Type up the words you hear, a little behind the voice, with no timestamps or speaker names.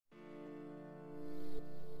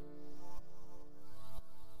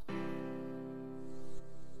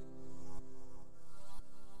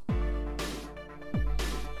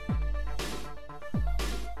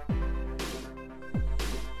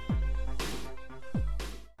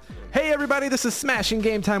Hey everybody, this is Smashing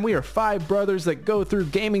Game Time. We are five brothers that go through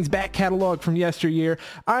gaming's back catalog from yesteryear.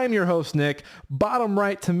 I am your host, Nick. Bottom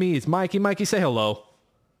right to me is Mikey. Mikey, say hello.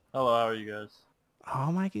 Hello, how are you guys?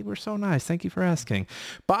 Oh, Mikey, we're so nice. Thank you for asking.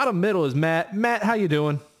 Bottom middle is Matt. Matt, how you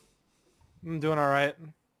doing? I'm doing all right.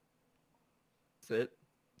 That's it.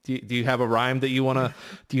 Do you have a rhyme that you wanna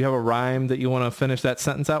finish that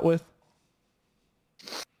sentence out with?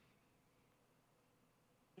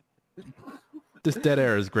 This dead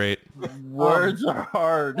air is great. Words are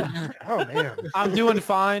hard. Oh man, I'm doing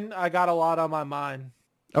fine. I got a lot on my mind.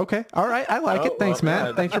 Okay. All right. I like it. Thanks, Matt.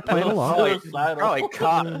 man. Thanks for playing along. Probably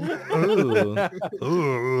caught. Ooh.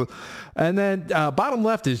 Ooh. And then bottom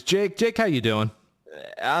left is Jake. Jake, how you doing?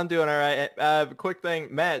 I'm doing all right. Quick thing,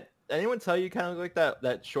 Matt. Anyone tell you kind of like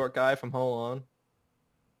that short guy from Home Alone?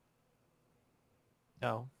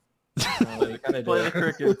 No. They kind of play the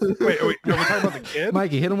crickets. Wait, are we talking about the kid?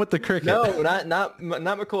 Mikey, hit him with the cricket. No, not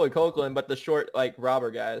Macaulay Culkin, but the short like robber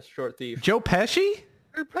guy, short thief. Joe Pesci?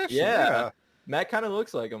 Yeah. Matt kind of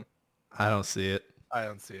looks like him. I don't see it. I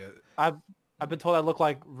don't see it. I've been told I look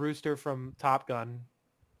like Rooster from Top Gun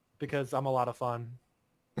because I'm a lot of fun.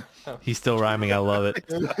 He's still rhyming. I love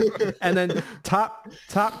it. And then top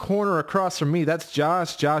corner across from me, that's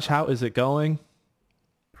Josh. Josh, how is it going?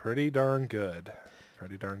 Pretty darn good.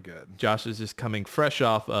 Josh is just coming fresh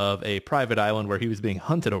off of a private island where he was being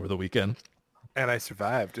hunted over the weekend. And I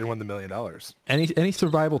survived and won the $1 million. Any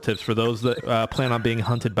survival tips for those that plan on being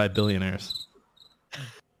hunted by billionaires?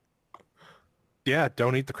 Yeah,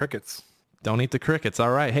 don't eat the crickets. Don't eat the crickets. All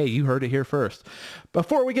right. Hey, you heard it here first.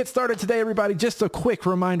 Before we get started today, everybody, just a quick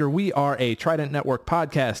reminder. We are a Trident Network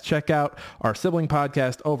podcast. Check out our sibling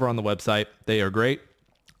podcast over on the website. They are great.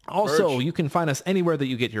 Also, you can find us anywhere that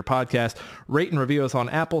you get your podcast. Rate and review us on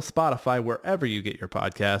Apple, Spotify, wherever you get your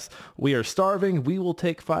podcasts. We are starving. We will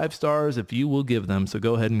take 5 stars if you will give them. So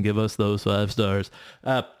go ahead and give us those 5 stars.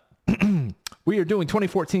 We are doing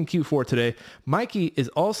 2014 Q4 today. Mikey is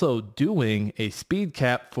also doing a speed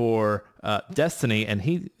cap for Destiny, and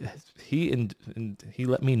he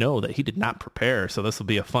let me know that he did not prepare. So this will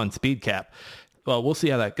be a fun speed cap. Well, we'll see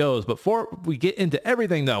how that goes. Before we get into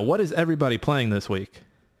everything, though, what is everybody playing this week?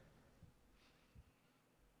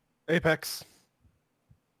 Apex.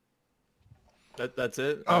 That's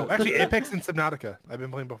it. Oh, actually, Apex and Subnautica. I've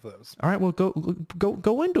been playing both of those. All right, well,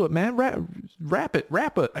 go into it, man. Rap at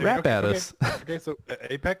us. Okay, so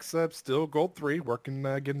Apex, still Gold 3, working,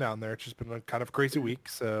 getting down there. It's just been a kind of crazy week,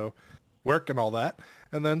 so work and all that.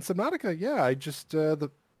 And then Subnautica, yeah, I just,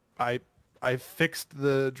 I fixed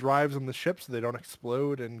the drives on the ship so they don't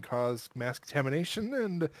explode and cause mass contamination,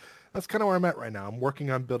 and that's kind of where I'm at right now. I'm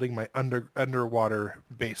working on building my underwater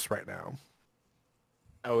base right now.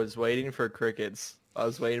 I was waiting for crickets. I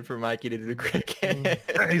was waiting for Mikey to do the cricket.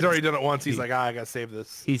 He's already done it once. He's like, I gotta save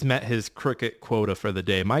this. He's met his cricket quota for the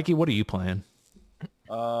day. Mikey, what are you playing?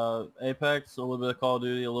 Apex, a little bit of Call of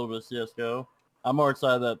Duty, a little bit of CSGO. I'm more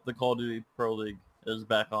excited that the Call of Duty Pro League is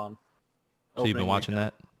back on. So you've been watching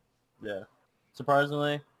that? Yeah.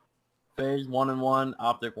 Surprisingly, FaZe 1-1,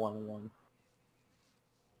 Optic 1-1.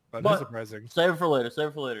 That is surprising. Save it for later.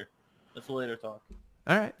 That's a later talk.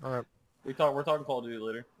 All right. We're talking Call of Duty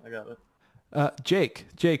later. I got it.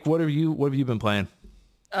 Jake, what have you been playing?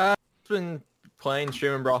 I've been playing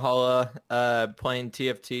streaming Brawlhalla, playing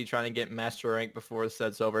TFT, trying to get master rank before the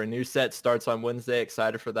set's over. A new set starts on Wednesday.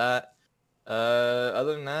 Excited for that.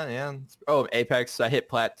 Other than that, yeah. Oh, Apex. I hit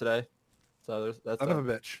plat today. So that's Son of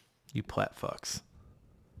a bitch. You plat fucks.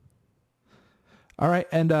 All right,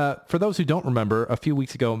 and for those who don't remember, a few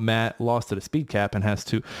weeks ago, Matt lost at a speed cap and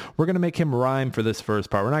we're going to make him rhyme for this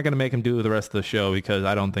first part. We're not going to make him do the rest of the show because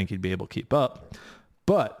I don't think he'd be able to keep up.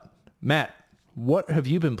 But, Matt, what have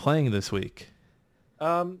you been playing this week?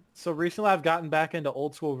 So recently I've gotten back into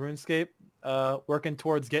old school RuneScape, working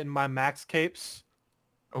towards getting my max capes.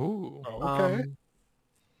 Ooh. Okay.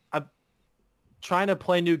 I'm trying to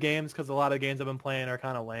play new games because a lot of games I've been playing are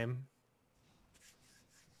kind of lame.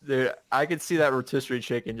 Dude, I could see that rotisserie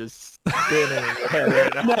chicken just spinning in your head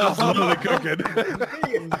right now. That's all I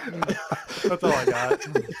got.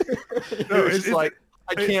 No, it's like,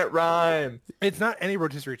 I can't rhyme. It's not any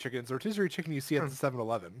rotisserie chicken. It's a rotisserie chicken you see at the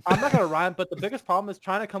 7-Eleven. I'm not going to rhyme, but the biggest problem is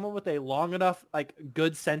trying to come up with a long enough, like,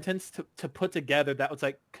 good sentence to put together that was,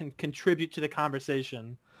 like, contribute to the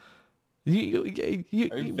conversation. Are you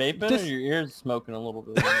vaping or your ears smoking a little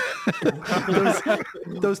bit?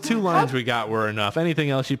 Those 2 lines we got were enough.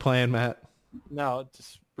 Anything else you playing, Matt? No,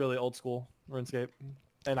 just really old school RuneScape.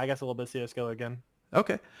 And I guess a little bit of CSGO again.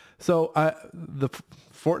 Okay. So the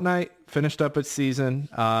Fortnite finished up its season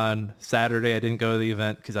on Saturday. I didn't go to the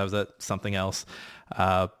event because I was at something else.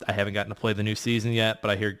 I haven't gotten to play the new season yet,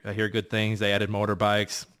 but I hear good things. They added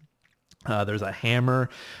motorbikes. There's a hammer.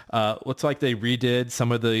 Looks like they redid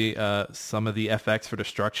some of the FX for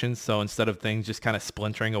destruction. So instead of things just kind of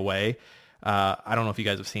splintering away, I don't know if you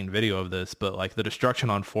guys have seen video of this, but like the destruction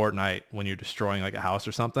on Fortnite when you're destroying like a house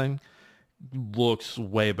or something looks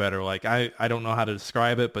way better. Like I don't know how to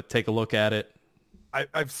describe it, but take a look at it.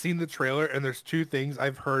 I've seen the trailer, and there's two things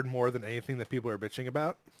I've heard more than anything that people are bitching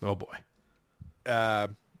about. Oh boy.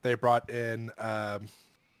 They brought in The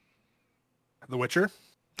Witcher.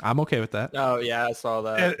 I'm okay with that. Oh yeah, I saw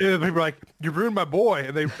that. And people are like, "You ruined my boy,"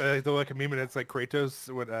 and they're like a meme, and it's like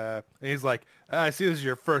Kratos when and he's like, "I see this is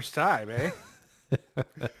your first time, eh?"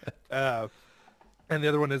 And the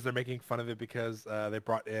other one is they're making fun of it because they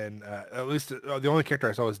brought in at least the only character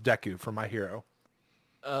I saw was Deku from My Hero.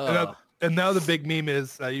 And now the big meme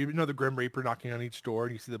is you know the Grim Reaper knocking on each door,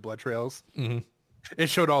 and you see the blood trails. Mm-hmm. It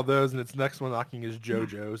showed all those, and its next one knocking is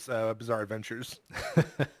JoJo's Bizarre Adventures.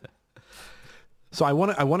 So I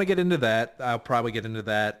want to get into that. I'll probably get into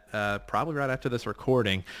that probably right after this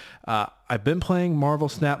recording. I've been playing Marvel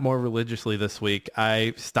Snap more religiously this week.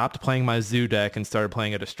 I stopped playing my Zoo deck and started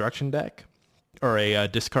playing a Destruction deck or a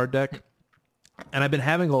discard deck. And I've been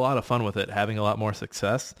having a lot of fun with it, having a lot more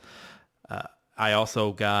success. I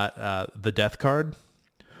also got the Death card,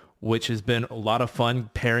 which has been a lot of fun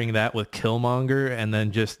pairing that with Killmonger and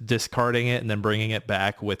then just discarding it and then bringing it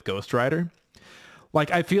back with Ghost Rider. Like,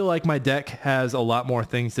 I feel like my deck has a lot more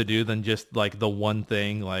things to do than just like the one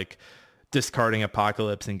thing, like discarding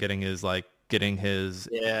Apocalypse and getting his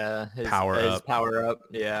power up. Power up.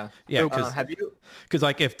 Yeah. Yeah. Because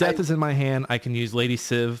like if Death is in my hand, I can use Lady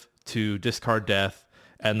Civ to discard Death,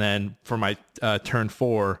 and then for my turn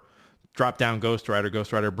 4, drop down Ghost Rider.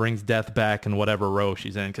 Ghost Rider brings Death back in whatever row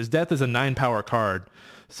she's in. Because Death is a 9-power card,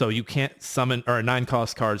 so you can't summon, or a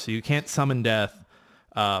 9-cost card, so you can't summon Death.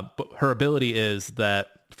 But her ability is that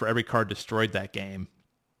for every card destroyed that game,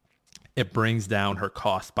 it brings down her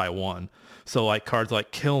cost by 1. So like cards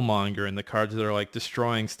like Killmonger and the cards that are like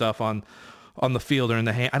destroying stuff on the field or in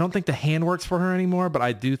the hand. I don't think the hand works for her anymore, but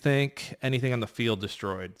I do think anything on the field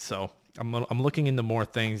destroyed. So I'm looking into more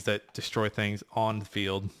things that destroy things on the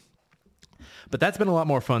field. But that's been a lot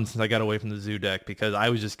more fun since I got away from the Zoo deck because I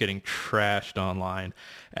was just getting trashed online.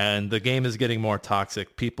 And the game is getting more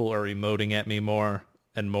toxic. People are emoting at me more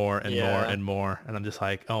and more and more and more. And I'm just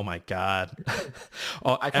like, oh my God.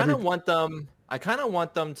 I kind of want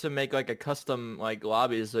them to make like a custom like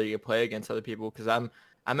lobbies so you can play against other people, because I'm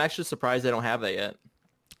actually surprised they don't have that yet.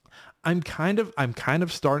 I'm kind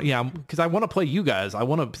of starting, because I want to play you guys. I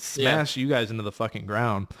want to smash you guys into the fucking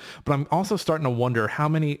ground. But I'm also starting to wonder how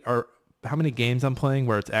many games I'm playing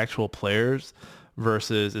where it's actual players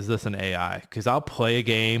versus is this an AI? Because I'll play a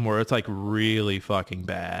game where it's like really fucking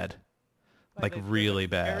bad, like really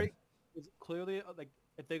bad. It's clearly like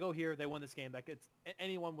if they go here, they win this game. Like it's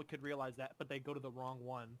anyone could realize that, but they go to the wrong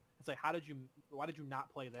one. It's like why did you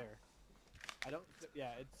not play there?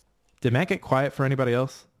 Did Matt get quiet for anybody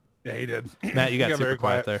else? Yeah, he did. Matt, you got super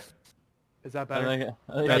quiet there. Is that better? I think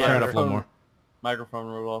Turn it up a little more. Microphone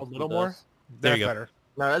rolled off. A little more? There you go. Better.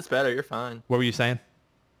 No, that's better. You're fine. What were you saying?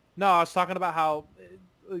 No, I was talking about how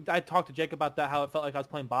I talked to Jake about that, how it felt like I was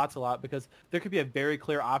playing bots a lot because there could be a very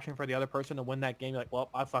clear option for the other person to win that game. You're like, well,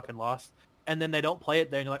 I fucking lost. And then they don't play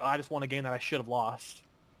it there, and you're like, oh, I just won a game that I should have lost.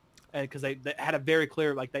 And because they had a very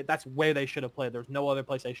clear, like, that's where they should have played. There's no other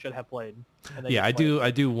place they should have played. And I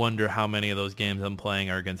do wonder how many of those games I'm playing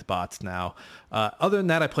are against bots now. Other than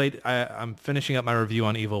that, I'm finishing up my review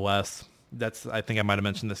on Evil West. I think I might have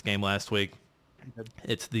mentioned this game last week.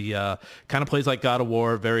 It's the kind of plays like God of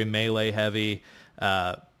War, very melee heavy,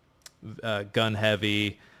 gun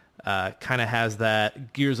heavy, kind of has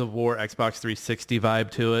that Gears of War Xbox 360 vibe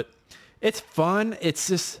to it. It's fun. It's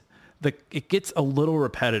just it gets a little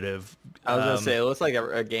repetitive. I was gonna say it looks like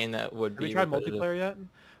a game that would be. Have you tried repetitive. multiplayer yet?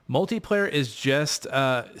 Multiplayer is just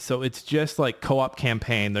so it's just like co-op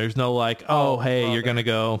campaign. There's no like, you're gonna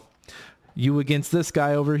go you against this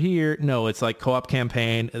guy over here. No, it's like co-op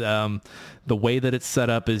campaign. The way that it's set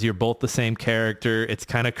up is you're both the same character. It's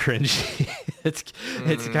kind of cringy. it's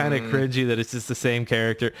kind of cringy that it's just the same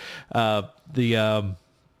character.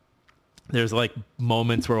 There's like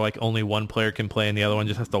moments where like only one player can play and the other one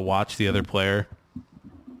just has to watch the other player.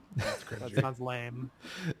 That sounds lame.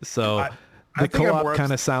 So the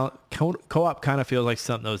co-op kind of feels like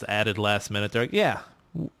something that was added last minute. They're like, yeah,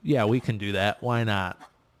 we can do that. Why not?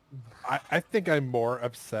 I think I'm more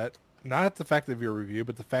upset, not at the fact of your review,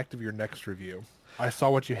 but the fact of your next review. I saw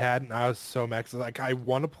what you had, and I was so mad. 'Cause, like, I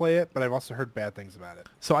want to play it, but I've also heard bad things about it.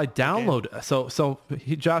 So I download.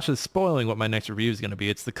 Josh is spoiling what my next review is going to be.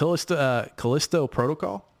 It's the Callisto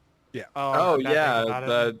Protocol. Yeah. Oh I forgot yeah, about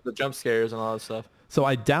it. the jump scares and all that stuff. So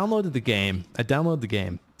I downloaded the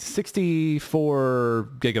game. 64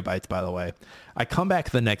 gigabytes, by the way. I come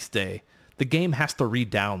back the next day. The game has to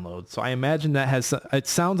re-download. So I imagine that has. It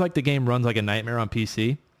sounds like the game runs like a nightmare on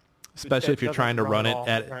PC, especially It if you're doesn't trying to run it all,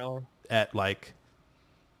 at apparently. like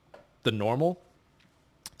the normal.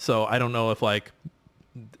 So I don't know if like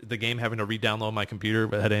the game having to re-download my computer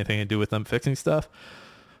had anything to do with them fixing stuff.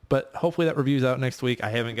 But hopefully that review's out next week. I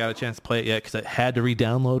haven't got a chance to play it yet because it had to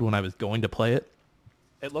re-download when I was going to play it.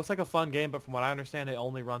 It looks like a fun game, but from what I understand, it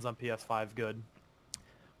only runs on PS5 good.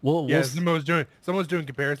 Well, Yeah, someone was doing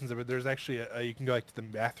comparisons of it. There's actually you can go like to the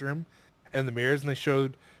bathroom and the mirrors, and they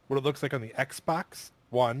showed what it looks like on the Xbox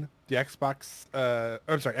One, the Xbox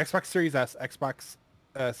Xbox Series S, Xbox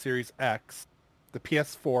Series X, the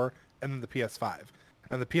PS4, and then the PS5.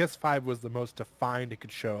 And the PS5 was the most defined it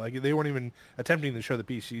could show. Like they weren't even attempting to show the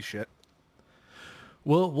PC shit.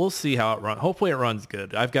 we'll see how it runs. Hopefully it runs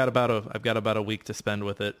good. I've got about a week to spend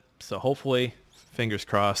with it, so hopefully, fingers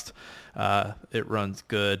crossed, it runs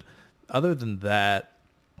good. Other than that,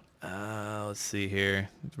 let's see here.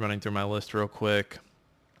 Running through my list real quick.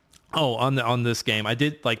 Oh, on this game, I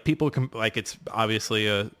did like it's obviously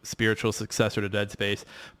a spiritual successor to Dead Space,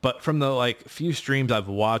 but from the like few streams I've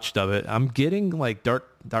watched of it, I'm getting like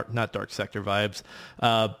not Dark Sector vibes.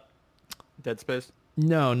 Dead Space.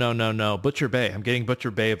 No. Butcher Bay. I'm getting Butcher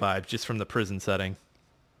Bay vibes just from the prison setting.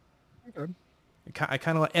 Okay. I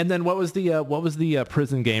kind of like. And then what was the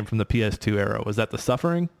prison game from the PS2 era? Was that The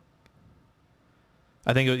Suffering?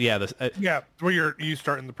 I think it was, yeah. Yeah, where you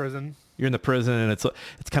start in the prison. You're in the prison, and it's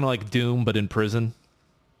kind of like Doom, but in prison.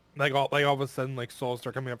 Like all of a sudden, like souls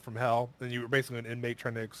start coming up from hell, and you were basically an inmate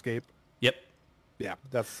trying to escape. Yep. Yeah,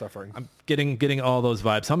 that's suffering. I'm getting all those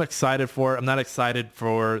vibes. So I'm excited for it. I'm not excited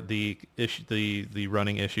for the the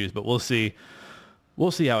running issues, but we'll see.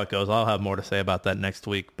 We'll see how it goes. I'll have more to say about that next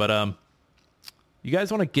week. But you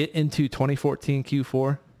guys want to get into 2014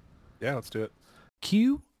 Q4? Yeah, let's do it.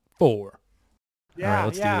 Q4. Yeah, All right,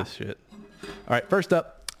 let's do this shit. All right, first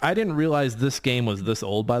up, I didn't realize this game was this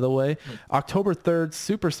old, by the way. October 3rd,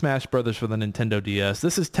 Super Smash Brothers for the Nintendo DS.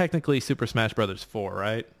 This is technically Super Smash Brothers 4,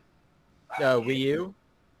 right? Wii U.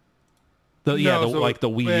 The No,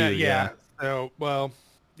 Wii U, yeah. So, well,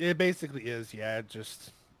 it basically is, yeah,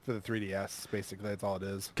 just for the 3DS, basically, that's all it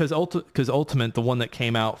is. Because Ultimate, the one that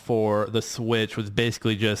came out for the Switch, was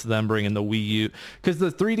basically just them bringing the Wii U. Because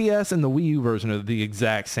the 3DS and the Wii U version are the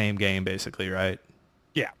exact same game, basically, right?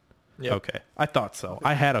 Yeah. Yep. Okay, I thought so.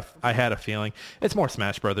 I had a feeling. It's more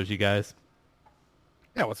Smash Brothers, you guys.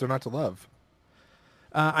 Yeah, what's there not to love?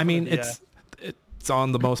 I mean, Yeah. it's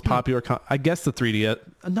on the most popular. I guess the 3DS.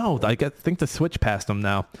 No, I think the Switch passed them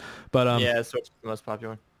now. But Yeah, Switch is the most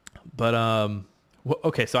popular. But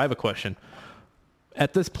okay. So I have a question.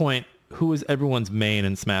 At this point, who is everyone's main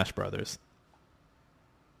in Smash Brothers?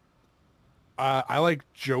 I like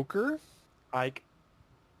Joker, Ike.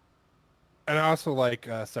 and I also like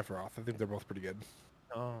Sephiroth. I think they're both pretty good.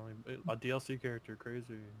 Oh, a DLC character, crazy.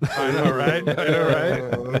 I know, right? I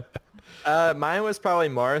know, right? Mine was probably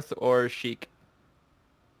Marth or Sheik.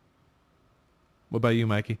 What about you,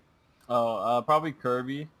 Mikey? Oh, probably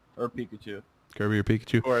Kirby or Pikachu. Kirby or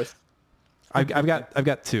Pikachu? Of course. I've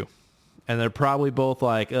got two, and they're probably both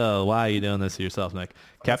like, oh, why are you doing this to yourself, Nick?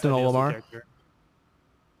 Captain That's a DLC Olimar character.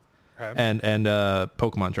 Okay. and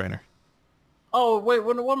Pokemon Trainer. Oh wait,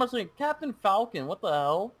 what am I saying? Captain Falcon. What the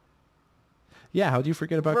hell? Yeah, how'd you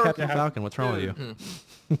forget about Frick, Captain Falcon? What's wrong with you?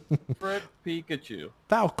 Frick Pikachu.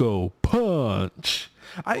 Falco Punch.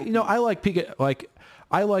 I like Pika. Like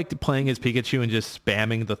I liked playing as Pikachu and just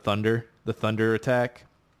spamming the thunder attack.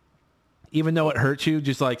 Even though it hurts you,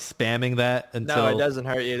 just like spamming that until... No, it doesn't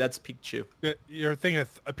hurt you. That's Pikachu. Your thing is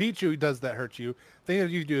a Pichu does that hurt you. The thing that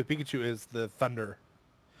you do with Pikachu is the thunder.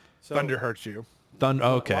 So, Thunder hurts you.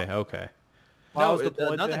 Okay. While I No, was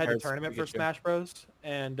deployed, nothing they had a hurts tournament for Pikachu. Smash Bros.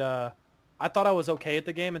 And I thought I was okay at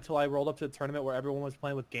the game until I rolled up to the tournament where everyone was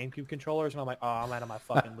playing with GameCube controllers, and I'm like, oh, I'm out of my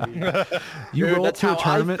fucking league. You Dude, roll up that's to a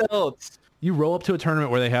how tournament. I felt. You roll up to a tournament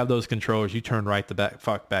where they have those controllers. You turn right the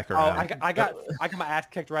fuck back Oh, around. I got my ass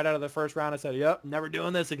kicked right out of the first round. I said, "Yep, never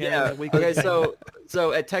doing this again." Yeah. Like, we Okay. could-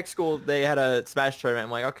 So at tech school they had a Smash tournament.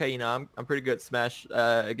 I'm like, okay, I'm pretty good at Smash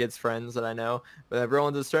against friends that I know. But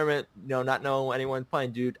everyone's in this tournament, not knowing anyone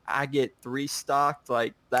playing, dude. I get 3 stocked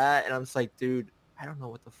like that, and I'm just like, dude, I don't know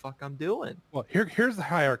what the fuck I'm doing. Well, here's the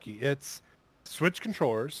hierarchy. It's Switch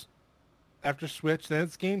controllers. After Switch, then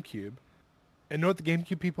it's GameCube. And know what the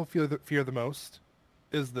GameCube people fear the most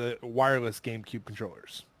is the wireless GameCube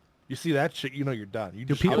controllers. You see that shit, you know you're done. You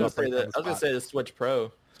just I give was up right there on the gonna spot. say the Switch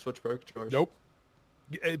Pro controllers. Nope.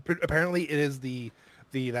 Apparently, it is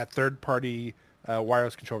that third party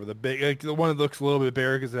wireless controller, the big, like, the one that looks a little bit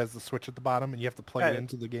bigger because it has the switch at the bottom, and you have to plug it Right.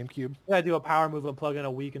 into the GameCube. Yeah, do a power move and plug in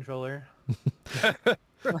a Wii controller. Yeah,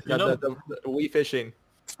 know- the Wii fishing.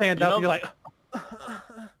 Stand You up, know- and you're like,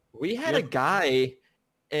 We had Yeah. a guy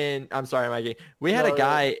in. I'm sorry, Mikey. We had No, a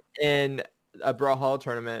guy in a Brawlhalla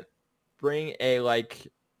tournament bring a like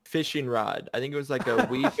fishing rod. I think it was like a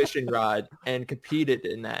Wii fishing rod, and competed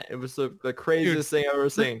in that. It was the craziest thing I've ever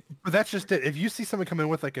seen. But that's just it. If you see someone come in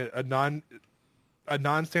with like a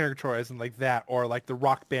non-standard controller, as in like that, or like the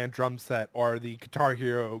Rock Band drum set, or the Guitar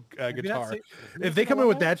Hero have you not guitar, seen- if they come in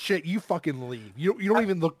with that shit, you fucking leave. You don't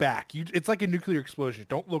even look back. It's like a nuclear explosion.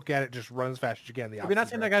 Don't look at it. Just run as fast as you can. The Have you not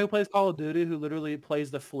opposite seen that guy who plays Call of Duty who literally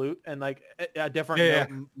plays the flute and like different Yeah,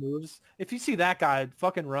 note moves? If you see that guy,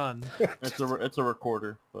 fucking run. It's a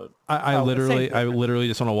recorder, but I Oh, the same literally thing.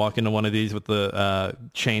 just want to walk into one of these with the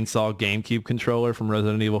chainsaw GameCube controller from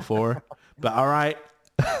Resident Evil 4. But all right.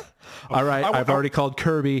 All right, I've already called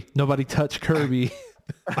Kirby. Nobody touch Kirby.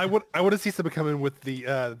 I want to see someone come in with the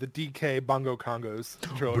DK Bongo Congos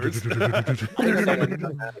controllers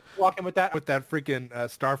Walking with that. with that freaking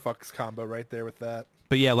Star Fox combo right there with that.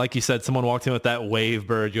 But yeah, like you said, someone walked in with that wave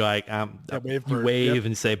bird. You're like, wave you bird, wave yep.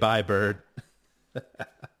 and say bye, bird.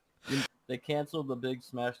 they canceled the big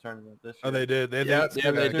Smash tournament this year. Oh, they did. They Yeah, did.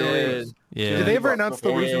 yeah, they did. Yeah. Did they ever announce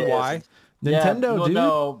the reason Yes. why? Nintendo, well, dude.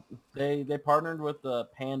 No, they partnered with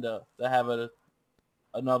Panda to have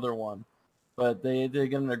another one, but they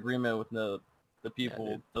get an agreement with the people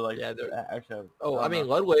dude. to like Yeah, they're- actually. Have, Oh, I mean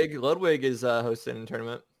don't know. Ludwig is hosting a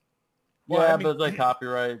tournament. Well, yeah, I mean- but it's like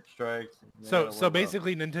copyright strikes. you So gotta so worry about-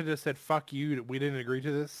 basically, Nintendo said, "Fuck you. We didn't agree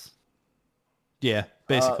to this." Yeah,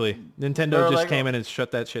 basically. Nintendo they're just like- came in and shut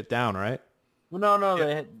that shit down, right? Well, no,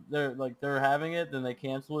 Yeah. they're having it, then they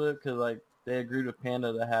canceled it because like they agreed with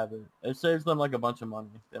Panda to have it. It saves them like a bunch of money.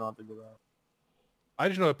 They don't have to give out. I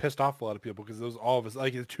just know it pissed off a lot of people because it was all of us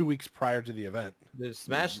like 2 weeks prior to the event. The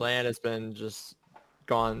Smash Land has been just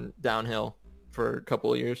gone downhill for a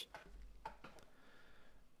couple of years.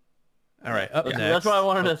 All right, up That's, next. that's what I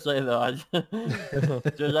wanted to say though.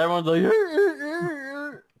 Just everyone's like,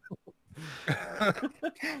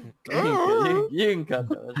 you can cut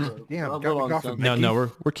that. That's a Damn, little got me coughing. unsensitive. No,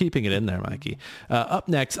 we're keeping it in there, Mikey. Up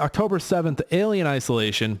next, October 7th, Alien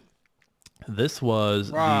Isolation. This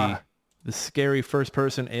was Ah. the scary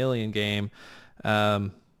first-person Alien game.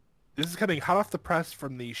 This is coming hot off the press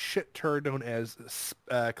from the shit turd known as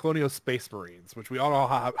Colonial Space Marines, which we all know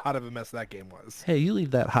how hot of a mess that game was. Hey, you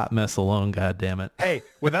leave that hot mess alone, goddammit. Hey,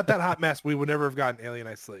 without that hot mess, we would never have gotten Alien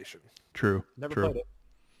Isolation. True. Never True. played it.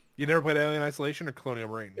 You never played Alien Isolation or Colonial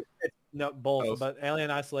Marine? No, both. Both. But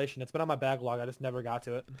Alien Isolation, it's been on my backlog. I just never got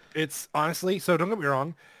to it. It's honestly, so don't get me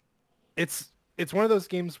wrong, it's one of those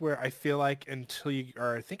games where I feel like until you,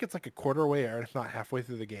 or I think it's like a quarter way or if not halfway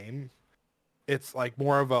through the game, it's like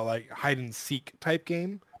more of a like hide and seek type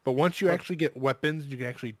game. But once you actually get weapons, you can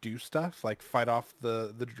actually do stuff like fight off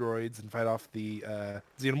the droids and fight off the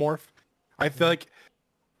xenomorph. I feel like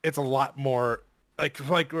it's a lot more like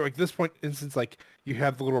this point instance, like you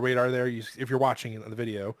have the little radar there. If you're watching it on the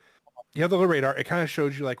video, you have the little radar. It kind of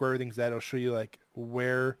shows you like where everything's at. It'll show you like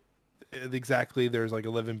where exactly there's like a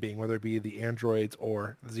living being, whether it be the androids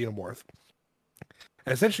or the xenomorph.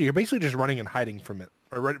 And essentially, you're basically just running and hiding from it,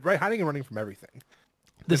 or right, hiding and running from everything.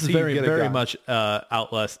 This is Until you very, get a very gun. much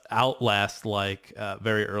Outlast like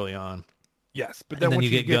very early on. Yes, but And then once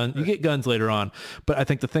you get guns later on. But I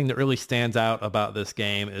think the thing that really stands out about this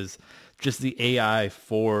game is just the AI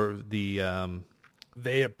for the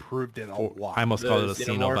they improved it a lot. I almost The called it a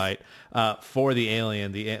xenomorph? Cenobite for the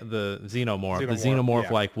alien, the xenomorph. The Xenomorph,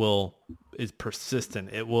 xenomorph yeah. is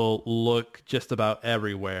persistent. It will look just about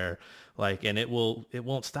everywhere, and it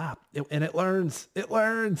won't stop. And it learns.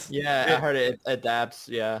 Yeah, I heard it adapts.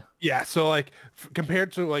 Yeah. Yeah, so like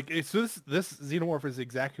compared to like so this xenomorph is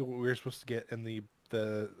exactly what we were supposed to get in the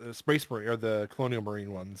Space Marine or the Colonial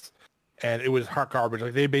Marine ones, and it was hot garbage.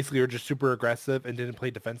 Like they basically were just super aggressive and didn't play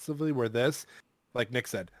defensively. Where this, like Nick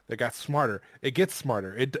said, they got smarter. It gets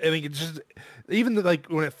smarter. It's just even like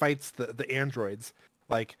when it fights the androids,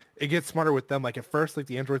 like it gets smarter with them. Like at first, like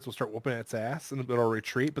the androids will start whooping its ass and it'll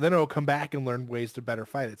retreat, but then it'll come back and learn ways to better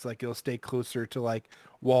fight. It's like it'll stay closer to like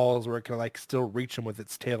walls where it can like still reach them with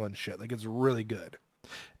its tail and shit. Like it's really good.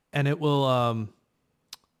 And it will.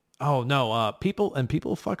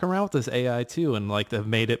 People fuck around with this AI too, and like they've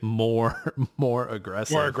made it more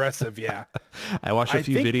aggressive. More aggressive, yeah. I watched a I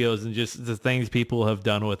few think- videos, and just the things people have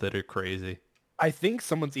done with it are crazy. I think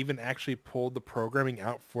someone's even actually pulled the programming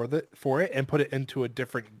out for it and put it into a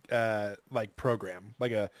different like program,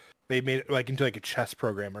 they made it like into like a chess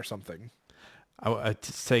program or something. I'd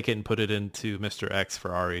take it and put it into Mr. X for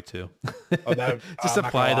RE2. Oh, that Just I'm not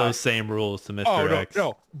apply gonna lie. those same rules to Mr. Oh no, X.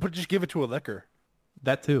 no, but just give it to a liquor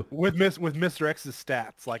That too. with Mr. X's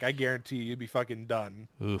stats. Like I guarantee you'd be fucking done.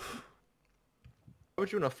 Oof. Why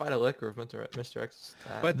would you want to fight a liquor with Mr. X?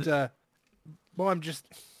 But well, I'm just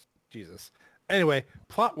Jesus. Anyway,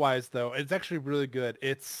 plot wise though, it's actually really good.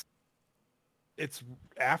 It's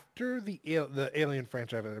after the Alien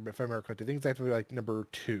franchise, if I remember correctly. I think it's actually like number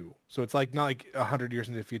 2. So it's like not like 100 years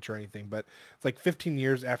into the future or anything, but it's like 15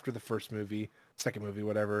 years after the first movie, second movie,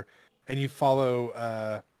 whatever. And you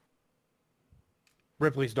follow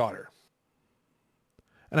Ripley's daughter.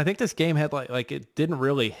 And I think this game had like it didn't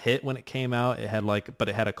really hit when it came out. It had but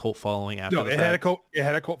it had a cult following after. No, the it fact.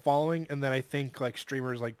 had a cult following, and then I think like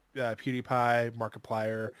streamers like PewDiePie,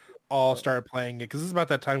 Markiplier, all started playing it because this is about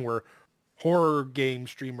that time where horror game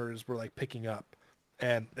streamers were like picking up,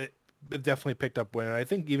 and it definitely picked up when. And I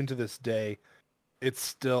think even to this day, it's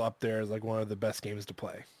still up there as like one of the best games to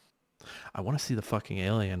play. I want to see the fucking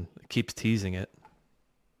alien. It keeps teasing it.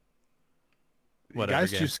 Whatever.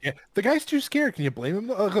 The guy's too scared. Can you blame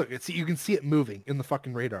him? Oh, look, you can see it moving in the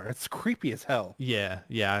fucking radar. It's creepy as hell.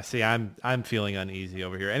 Yeah. See, I'm feeling uneasy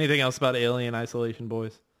over here. Anything else about Alien Isolation,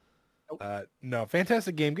 boys? No,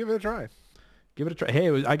 fantastic game. Give it a try. Give it a try. Hey,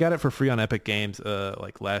 I got it for free on Epic Games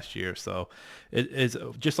like last year, so it is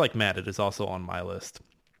just like Matt. It is also on my list.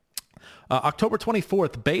 October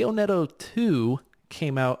 24th, Bayonetta 2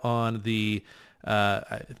 came out on the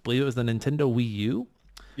I believe it was the Nintendo Wii U.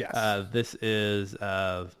 Yes. This is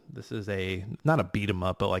a not a beat 'em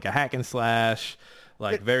up, but like a hack and slash,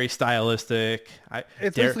 very stylistic.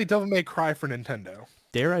 It's basically Devil May Cry for Nintendo.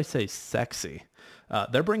 Dare I say sexy?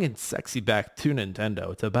 They're bringing sexy back to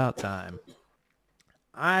Nintendo. It's about time.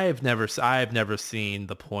 I've never seen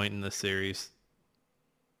the point in the series.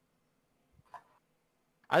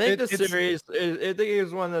 I think the series, I think it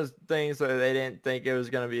was one of those things that they didn't think it was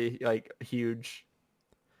going to be like huge.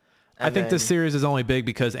 I think this series is only big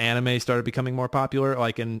because anime started becoming more popular,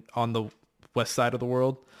 like on the west side of the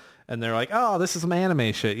world, and they're like, "Oh, this is some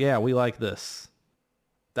anime shit. Yeah, we like this."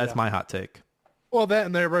 That's my hot take. Well, that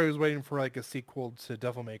and everybody was waiting for like a sequel to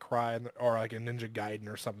Devil May Cry or like a Ninja Gaiden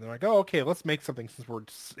or something. They're like, "Oh, okay, let's make something since we're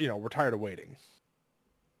tired of waiting."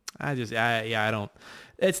 I don't.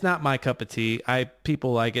 It's not my cup of tea.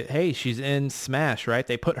 People like it. Hey, she's in Smash, right?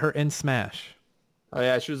 They put her in Smash. Oh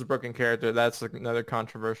yeah, she was a broken character. That's another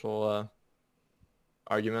controversial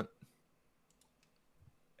argument.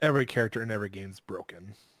 Every character in every game's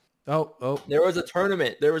broken. Oh. There was a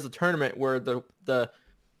tournament. Where the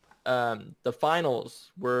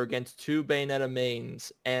finals were against 2 Bayonetta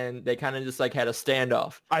mains, and they kind of just like had a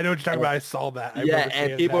standoff. I know what you're talking about. I saw that.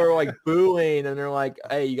 And people were like booing, and they're like,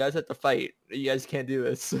 "Hey, you guys have to fight. You guys can't do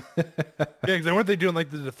this." Yeah, because weren't they doing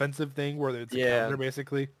like the defensive thing where it's a counter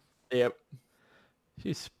basically? Yep.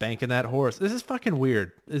 She's spanking that horse. This is fucking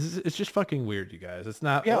weird. It's just fucking weird, you guys. It's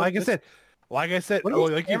not. Yeah, like I said. I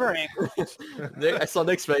saw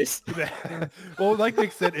Nick's face. Well, like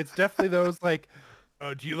Nick said, it's definitely those like,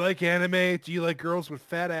 oh, do you like anime? Do you like girls with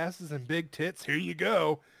fat asses and big tits? Here you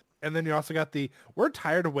go. And then you also got we're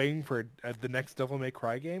tired of waiting for the next Devil May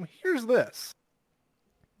Cry game. Here's this.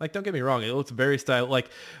 Like, don't get me wrong. It looks very stylish. Like,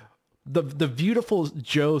 the beautiful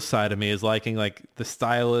Joe side of me is liking like the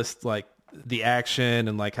stylist, like the action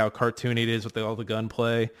and like how cartoony it is with all the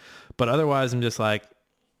gunplay. But otherwise, I'm just like,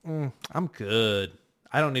 I'm good.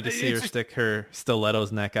 I don't need to see her stick her stilettos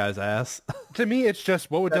in that guy's ass. To me, it's just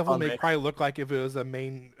what would Devil May Cry look like if it was the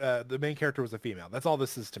main character was a female. That's all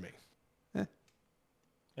this is to me.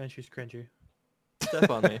 And she's cringy. Step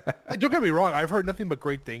on me. Don't get me wrong. I've heard nothing but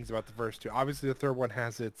great things about the first 2. Obviously, the third one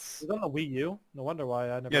has its. It's on the Wii U. No wonder why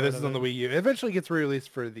I never. Yeah, this is on the Wii U. It eventually gets re-released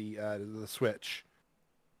for the Switch.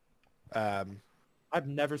 I've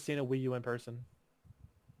never seen a Wii U in person.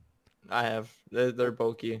 I have. They're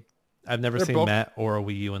bulky. I've never seen Matt or a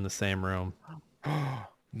Wii U in the same room.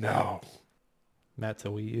 No. Matt's a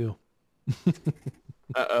Wii U.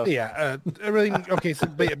 Uh-oh. Yeah. Everything. Okay. So,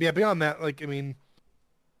 but yeah, beyond that, like, I mean,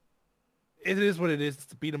 it is what it is.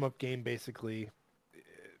 It's a beat 'em up game, basically.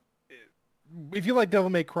 If you like Devil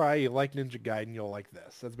May Cry, you like Ninja Gaiden, you'll like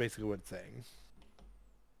this. That's basically what it's saying.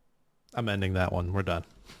 I'm ending that one. We're done.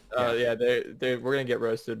 Yeah, we're gonna get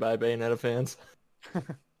roasted by Bayonetta fans.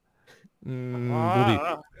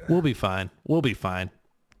 We'll be fine. We'll be fine.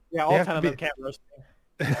 Yeah, all 10 of them can't roast me.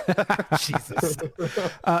 Jesus.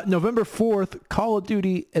 November 4th, Call of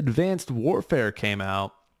Duty Advanced Warfare came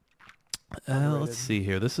out. Let's see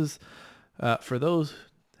here. This is For those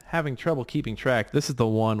having trouble keeping track, this is the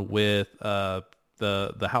one with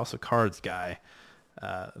the House of Cards guy.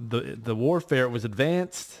 The warfare was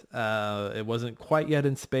advanced. It wasn't quite yet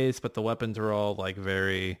in space, but the weapons are all like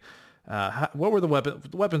very. What were the weapons?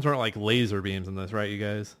 The weapons weren't like laser beams in this, right, you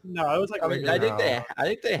guys? No, it was like I mean, I think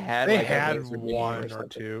they had They like a had laser beam one or something.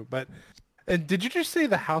 two, but and did you just say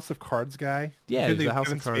the House of Cards guy? Yeah, You it was couldn't the think House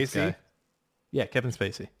Kevin of Cards Spacey? guy. Yeah, Kevin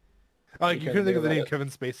Spacey. Oh, You you couldn't couldn't think of the do name that. Kevin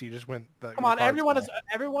Spacey. You just went. Come on,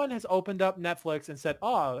 everyone has opened up Netflix and said,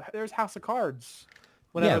 "Oh, there's House of Cards."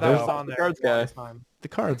 Whenever Yeah, that there's was on there, Cards the guy. longest time. The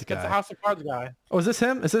Cards That's the guy. House of Cards guy. Oh, is this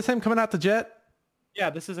him? Is this him coming out to Jet? Yeah,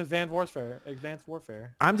 this is Advanced Warfare. Advanced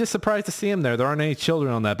Warfare. I'm just surprised to see him there. There aren't any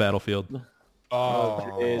children on that battlefield. Oh,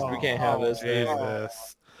 jeez, we can't have this.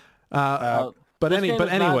 Jesus. But This game is not-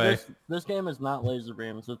 anyway, this game is not laser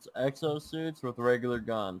beams. It's exosuits with regular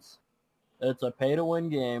guns. It's a pay-to-win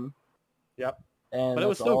game. Yep. And But it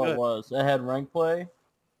was that's still all good. it was. It had rank play.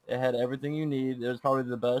 It had everything you need. It was probably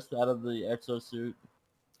the best out of the exosuit.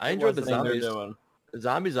 I enjoyed the thing they're zombies. doing. The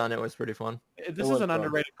zombies on it was pretty fun. This was is an fun.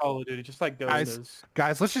 underrated Call of Duty, just like Ghost Guys, is.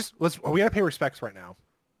 Guys, we gotta pay respects right now.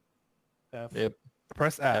 Yeah. Yep.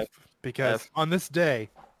 Press F, because F. on this day,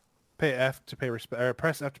 pay F to pay respect. Or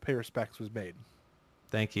press F to pay respects was made.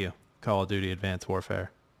 thank you, Call of Duty Advanced Warfare.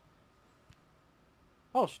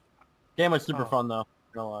 Oh, Game was super Oh. fun though.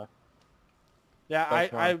 No lie. yeah.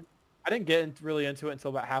 That's I didn't get really into it until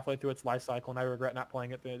about halfway through its life cycle, and I regret not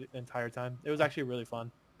playing it the entire time. It was actually really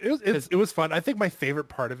fun. It was fun. I think my favorite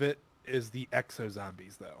part of it is the exo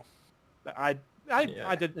zombies, though. I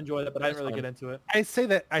Yeah. did enjoy that, but I didn't really That's get into it.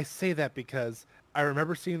 I say that because I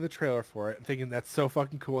remember seeing the trailer for it and thinking that's so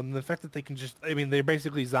fucking cool, and the fact that they can they're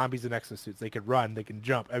basically zombies in exosuits. They can run, they can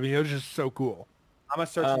jump. I mean, it was just so cool. I'm a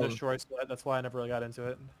search and Um, destroy squad. That's why I never really got into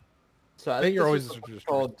it. So I think think you're this always was just the first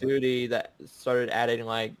Call of person. Duty that started adding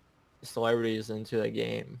like celebrities into the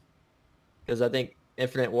game, because I think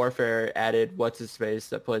Infinite Warfare added what's his face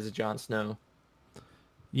that plays Jon Snow.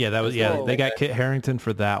 Yeah, that was Oh, They got okay. Kit Harington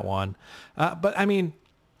for that one. But I mean,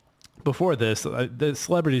 before this, the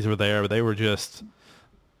celebrities were there. But they were just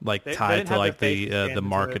like They tied didn't to have like their the faces the into it.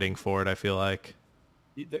 marketing for it. I feel like.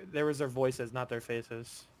 There was their voices, not their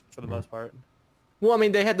faces, for the most part. Well, I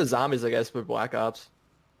mean, they had the zombies, I guess, for Black Ops.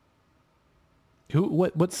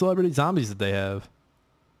 What celebrity zombies did they have?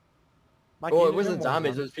 Mike, Well, you it didn't wasn't know zombies.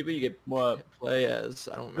 one. It was people you could What? play as.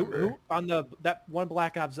 I don't remember. Who on that one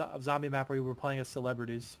Black Ops zombie map where you were playing as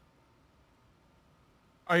celebrities?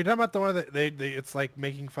 Are you talking about the one that they it's like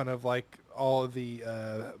making fun of like all of the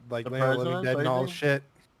like The Land of the Living presidents, Dead and all everything? shit?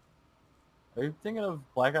 Are you thinking of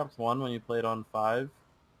Black Ops 1 when you played on 5?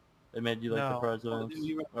 They made you like the No. presidents.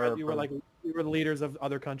 You or were like you were the leaders of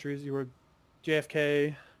other countries. You were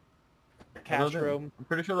JFK, Castro. I'm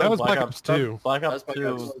pretty sure That was Black Ops Ops 2. Black That's Ops Black 2.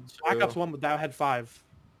 Ops Black 2. Ops 1 that had 5.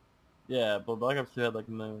 Yeah, but Black Ops 2 had like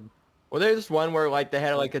Moon. Well, there's one where like they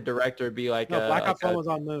had like a director be like No, a, Black Ops like 1 was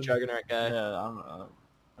on Moon. juggernaut guy. Yeah, I don't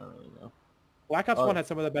really know. Black Ops Oh. 1 had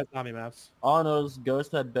some of the best zombie maps. All I know is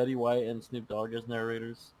Ghost had Betty White and Snoop Dogg as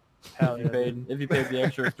narrators. Hell If yeah, you paid, dude. if you paid the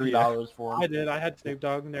extra $3 for I them. did. I had Snoop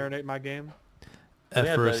Dogg narrate my game. F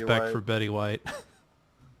Yeah, for Betty respect White. for Betty White.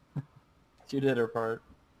 She did her part.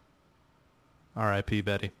 R.I.P.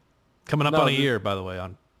 Betty. Coming up No, on a this- year, by the way,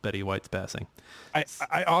 on Betty White's passing.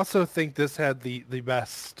 I also think this had the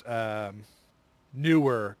best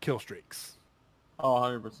newer kill streaks. Oh,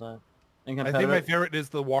 100%. And I think competitive, my favorite is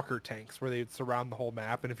the Walker tanks, where they'd surround the whole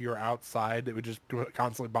map, and if you were outside, it would just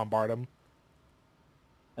constantly bombard them.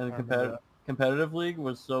 and the I remember competitive league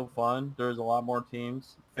was so fun. There was a lot more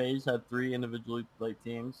teams. FaZe had 3 individually played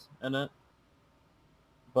teams in it,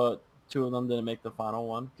 but 2 of them didn't make the final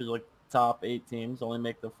one because like top 8 teams only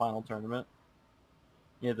make the final tournament.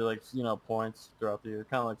 You had to like points throughout the year,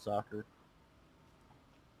 kind of like soccer.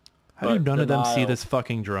 How do But none of them see Denial. this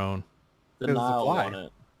fucking drone? it's a Denial fly. won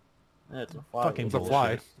it. Yeah, it's a fly. Fucking It's a bullshit.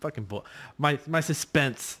 fly. Fucking bull. My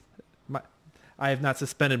suspense. I have not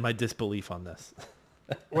suspended my disbelief on this.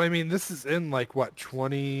 Well, I mean, this is in like what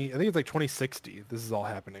 20? I think it's like 2060. This is all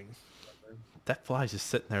happening. That fly's just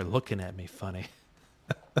sitting there looking at me funny.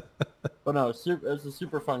 But no, it's a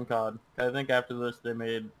super fun COD. I think after this they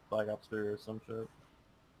made Black Ops 3 or some shit.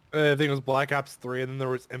 I think it was Black Ops 3, and then there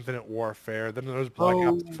was Infinite Warfare. Then there was Black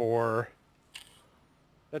Ops 4.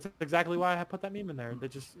 That's exactly why I put that meme in there.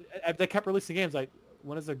 They kept releasing games like,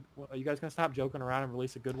 are you guys gonna stop joking around and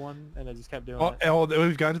release a good one? And they just kept doing it. Oh,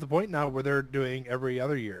 we've gotten to the point now where they're doing every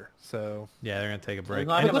other year. So Yeah, they're gonna take a break.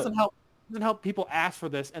 not And it gonna- doesn't help. It doesn't help people ask for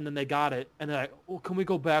this, and then they got it, and they're like, "Oh, can we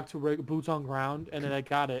go back to boots on ground?" And then they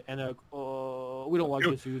got it, and they're like, "Oh, we don't like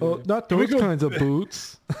this either." not Can we those go- kinds of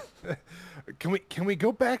boots. Can we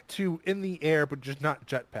go back to in the air but just not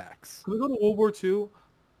jetpacks? Can we go to World War II?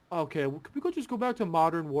 Okay, well, could we just go back to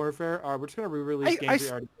Modern Warfare? We're just gonna re-release games we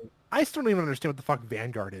already played. I still don't even understand what the fuck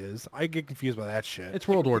Vanguard is. I get confused by that shit. It's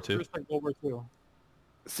World War II. Just like World War II.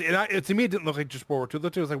 See, and to me, it didn't look like just World War II. It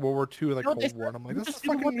looked like it was like World War II, like No, Cold War. And I'm like, this is just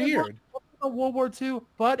fucking weird. World War II,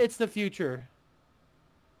 but it's the future.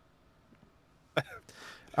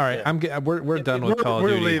 All right, we're done with Call of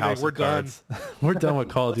we're Duty leaving. House We're of Cards. We're done with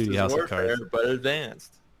Call of This Duty is House of Warfare, Cards. but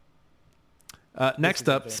advanced. Next is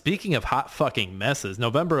up, advanced. speaking of hot fucking messes,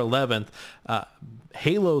 November 11th,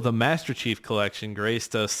 Halo the Master Chief Collection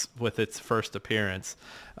graced us with its first appearance.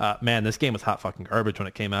 Man, this game was hot fucking garbage when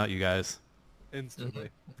it came out, you guys. Instantly.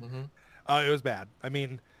 Mm-hmm. It was bad. I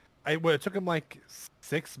mean, it took them like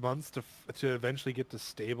 6 months to eventually get to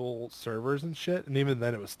stable servers and shit, and even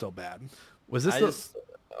then it was still bad. Was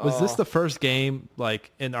this the first game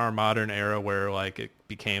like in our modern era where like it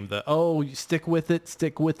became you stick with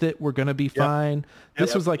it, we're gonna be fine?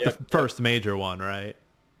 This was like the first major one, right?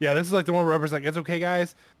 Yeah, this is like the one where everyone's like, it's okay,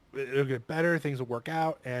 guys. It'll get better. Things will work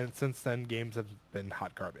out. And since then, games have been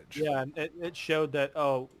hot garbage. Yeah, and it showed that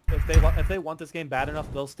if they want this game bad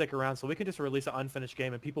enough, they'll stick around. So we can just release an unfinished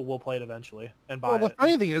game, and people will play it eventually and buy Well, the it.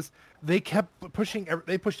 funny thing is, they kept pushing.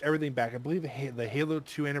 They pushed everything back. I believe the Halo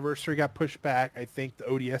 2 anniversary got pushed back. I think the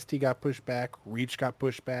ODST got pushed back. Reach got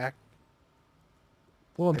pushed back.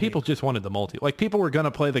 Well, and people just wanted the multi. Like people were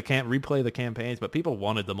gonna replay the campaigns, but people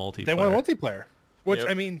wanted the multiplayer. They want multiplayer, which Yep.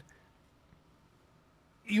 I mean,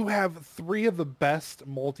 you have 3 of the best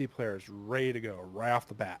multiplayers ready to go right off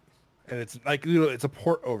the bat, and it's like it's a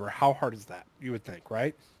port over. How hard is that? You would think,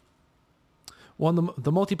 right? Well,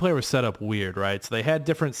 the multiplayer was set up weird, right? So they had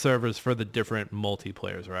different servers for the different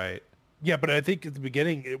multiplayers, right? Yeah, but I think at the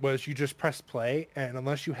beginning it was you just press play, and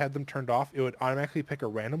unless you had them turned off, it would automatically pick a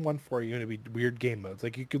random one for you, and it'd be weird game modes.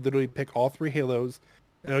 Like you could literally pick all 3 Halos,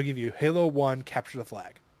 and it'll give you Halo 1, capture the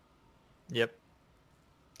flag. Yep.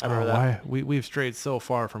 I remember that. Why we've strayed so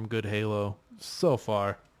far from good Halo, so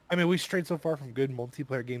far. I mean, we strayed so far from good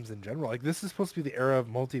multiplayer games in general. Like this is supposed to be the era of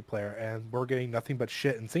multiplayer, and we're getting nothing but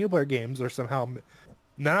shit. And single player games are somehow.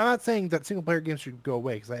 Now, I'm not saying that single player games should go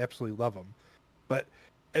away because I absolutely love them, but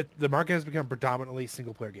the market has become predominantly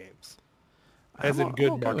single player games, as in good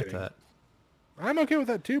I'm okay marketing. with that. I'm okay with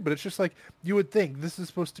that too, but it's just like you would think this is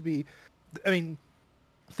supposed to be. I mean,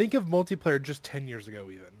 think of multiplayer just 10 years ago,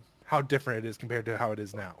 even how different it is compared to how it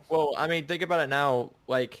is now. Well, I mean, think about it now.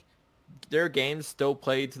 Like, there are games still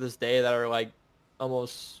played to this day that are like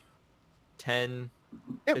almost 10,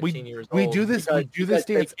 Yeah, 15 years old. we do this because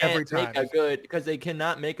they dance every can't time. make because they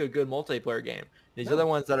cannot make a good multiplayer game. These other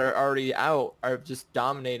ones that are already out are just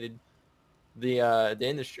dominated the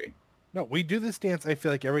industry. No, we do this dance. I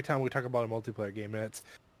feel like every time we talk about a multiplayer game, and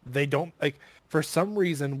they don't like for some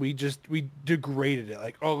reason we degraded it.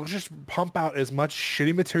 Like, oh, let's just pump out as much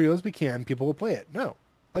shitty material as we can. People will play it. No,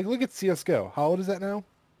 like look at CS:GO. How old is that now?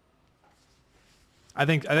 I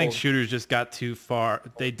think shooters just got too far.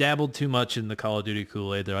 They dabbled too much in the Call of Duty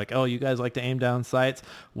Kool-Aid. They're like, oh, you guys like to aim down sights?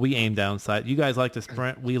 We aim down sight. You guys like to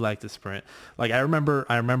sprint? We like to sprint. Like I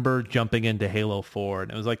remember jumping into Halo 4,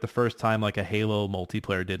 and it was like the first time like a Halo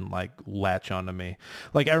multiplayer didn't like latch onto me.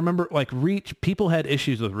 Like I remember like Reach, people had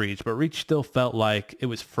issues with Reach, but Reach still felt like it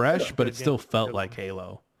was fresh, but it still felt like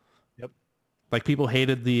Halo. Yep. Like people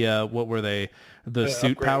hated the what were they? The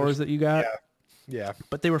suit upgraders. powers that you got. Yeah.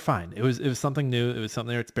 But they were fine. It was something new. It was something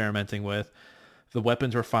they were experimenting with. The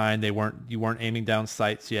weapons were fine. You weren't aiming down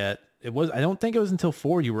sights yet. I don't think it was until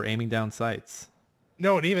 4 you were aiming down sights.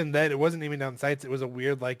 No, and even then, it wasn't aiming down sights. It was a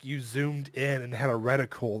weird, like, you zoomed in and had a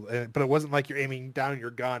reticle, but it wasn't like you're aiming down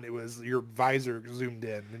your gun. It was your visor zoomed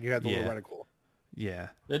in, and you had the little reticle. Yeah.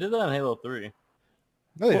 They did that on Halo 3.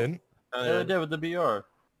 No, they didn't. Yeah, they did with the BR.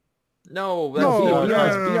 No, No,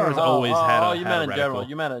 BR's always had a you meant in reticle. general.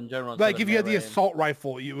 You meant in general. Like instead if of you had the melee. assault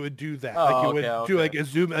rifle, you would do that. Oh, Like you would okay, do okay. like a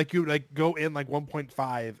zoom, like you would like go in like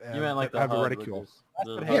 1.5 and You meant like the have a HUD reticule. with That's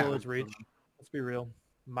the what HUD Halo with is Reach. Let's be real,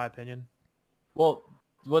 in my opinion. Well,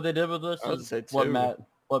 what they did with this I would is say what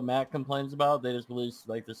two. Matt complains about. They just released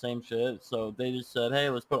like the same shit. So they just said, hey,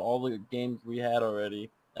 let's put all the games we had already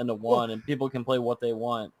into one, and people can play what they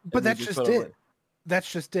want. But And we that's just put it.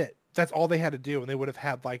 That's just it. That's all they had to do, and they would have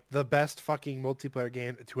had like the best fucking multiplayer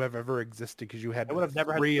game to have ever existed because you had They would have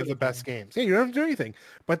never had 3 to of do the best games. Yeah, you don't have to do anything.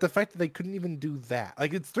 But the fact that they couldn't even do that,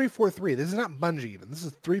 like it's 343. This is not Bungie even. This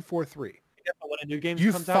is 343. Yeah, but when a new game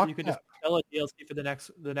You comes out, you fucked can just up. sell a DLC for the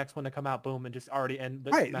next one to come out, boom, and just already end.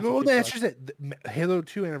 The Right. Master Well, Chief that's Collection. just it. Halo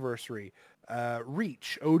 2 anniversary,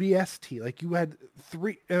 Reach, ODST. Like you had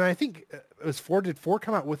 3, and I think it was 4. Did 4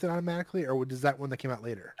 come out with it automatically, or does that one that came out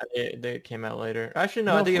later? It came out later. Actually,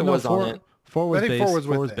 no, I think it was four, on it. 4 was I think base. 4 was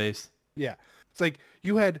with 4 was it. base. Yeah. It's like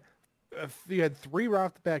you had 3 right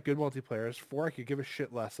off the bat good multiplayers. 4 I could give a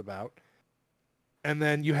shit less about. And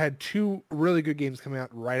then you had 2 really good games coming out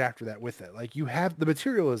right after that with it. Like you have the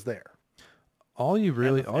material is there. All you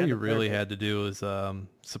really player had to do is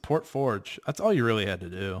support Forge. That's all you really had to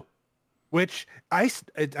do. Which I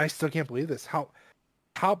still can't believe this. How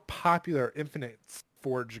popular Infinite's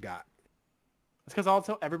Forge got. It's because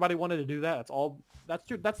also everybody wanted to do that.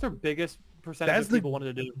 That's their biggest percentage That's of people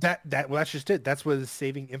wanted to do. Well, that's just it. That's what is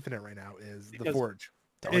saving Infinite right now is the Because Forge.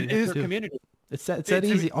 all you It have is to do. Community. It's that to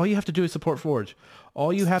easy. me- All you have to do is support Forge.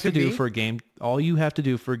 All you have To to do me- for a game. All you have to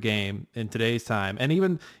do for a game in today's time, and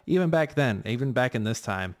even back then, even back in this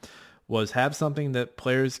time, was have something that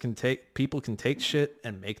players can take. People can take shit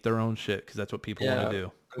and make their own shit because that's what people want Yeah. to do.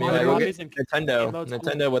 I mean, Well, like, the look lobbies at and game Nintendo. modes,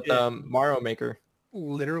 Nintendo with yeah. Mario Maker.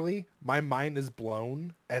 Literally, my mind is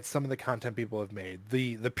blown at some of the content people have made.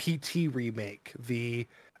 The PT remake,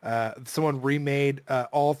 someone remade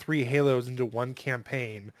all 3 Halos into one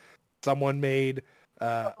campaign. Someone made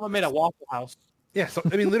Someone made a Waffle House. yeah, so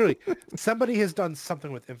I mean literally somebody has done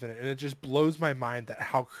something with Infinite and it just blows my mind that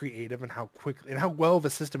how creative and how quickly and how well of a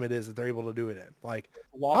system it is that they're able to do it in. Like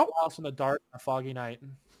Waffle House in the dark, on a foggy night.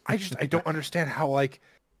 I don't understand how like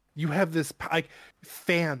you have this like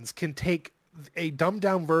fans can take a dumbed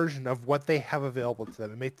down version of what they have available to them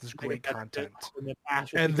and make this great content.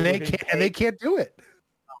 And they can't do it.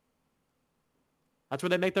 That's where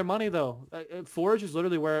they make their money, though. Forge is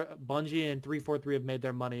literally where Bungie and 343 have made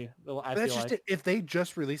their money. I That's feel just like. it. If they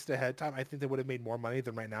just released it ahead of time, I think they would have made more money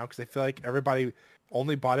than right now because I feel like everybody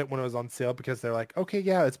only bought it when it was on sale because they're like, okay,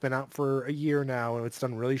 yeah, it's been out for a year now and it's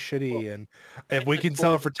done really shitty, and if we can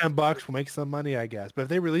sell it for $10, we'll make some money, I guess. But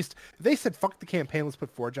if they said fuck the campaign, let's put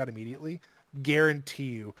Forge out immediately, guarantee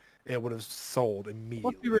you it would have sold Let's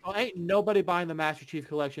immediately. be real. Ain't nobody buying the Master Chief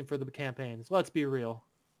Collection for the campaigns. Let's be real.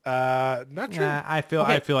 Not true. Nah, I feel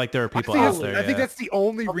like there are I people think out that's- there. I think yeah. that's the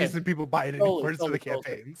only Okay. reason people buy it anymore is for the Totally.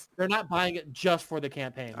 campaigns. They're not buying it just for the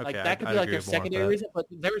campaign. Like Okay, that could I'd be like agree their more with secondary that. reason, but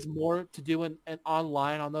there's more to do in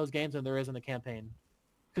online on those games than there is in the campaign.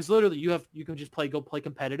 Because literally, you can just go play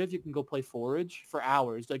competitive. You can go play Forage for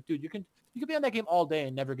hours. Like, dude, you can be on that game all day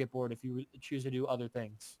and never get bored if you choose to do other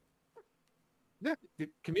things. Yeah. The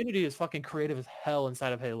community is fucking creative as hell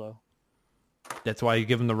inside of Halo. That's why you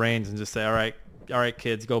give them the reins and just say, all right,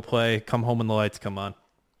 kids, go play. Come home when the lights come on.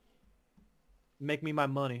 Make me my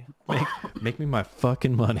money. Make me my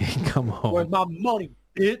fucking money. Come Where's home. my money,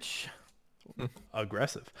 bitch?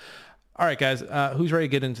 Aggressive. All right, guys. Who's ready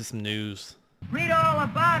to get into some news? Read all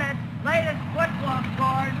about it. Latest football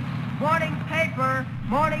scores. Morning paper.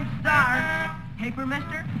 Morning Star. Paper,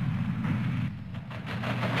 mister?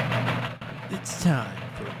 It's time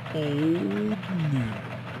for old news.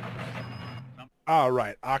 All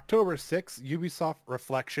right, October 6th, Ubisoft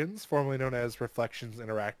Reflections, formerly known as Reflections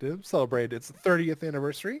Interactive, celebrated its 30th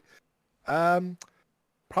anniversary.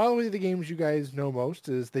 Probably the games you guys know most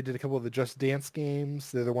is they did a couple of the Just Dance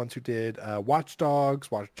games. They're the ones who did Watch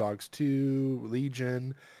Dogs, Watch Dogs 2,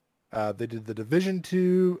 Legion. They did The Division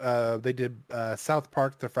 2. They did South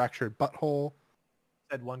Park, The Fractured Butthole.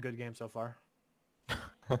 Said one good game so far.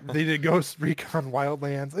 They did Ghost Recon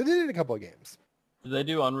Wildlands. They did a couple of games. Did they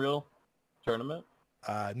do Unreal Tournament?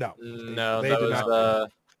 No. No, They that did was not.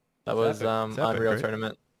 that was It's Epic, Unreal right?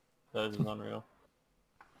 Tournament. That isn't Unreal.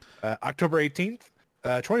 October 18th,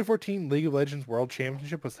 2014 League of Legends World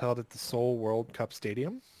Championship was held at the Seoul World Cup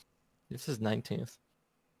Stadium. This is 19th.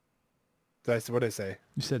 What did I say?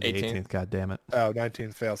 You said the 18th. 18th. God damn it. Oh,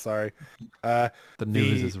 19th fail, sorry. The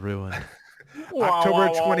news The- is ruined. October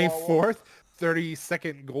 24th,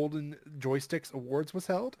 32nd Golden Joysticks Awards was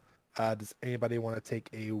held. Does anybody want to take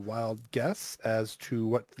a wild guess as to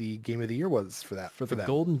what the game of the year was for that? For the them?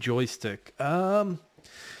 golden joystick. And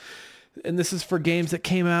this is for games that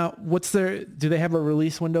came out. Do they have a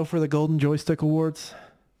release window for the Golden Joystick Awards?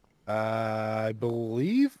 I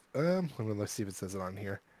believe. Let's see if it says it on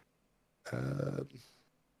here.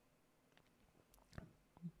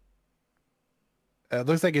 It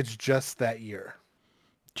looks like it's just that year.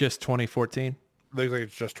 Just 2014? Looks like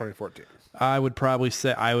it's just 2014. I would probably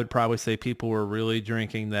say people were really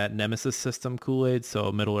drinking that Nemesis system Kool-Aid,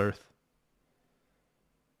 so Middle Earth.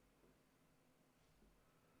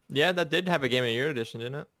 Yeah, that did have a Game of the Year edition,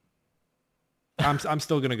 didn't it? I'm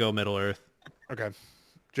still gonna go Middle Earth. Okay.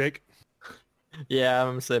 Jake, Yeah, I'm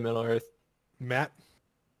gonna say Middle Earth. Matt,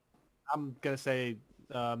 I'm gonna say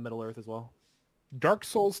Middle Earth as well. Dark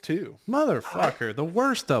Souls 2. Motherfucker, the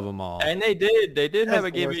worst of them all. And they did have That's a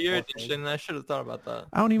the Game of worst the Year fucking. edition. I should have thought about that.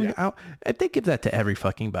 I don't even. Yeah. They give that to every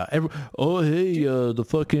fucking bout. Oh hey, the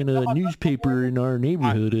fucking newspaper in our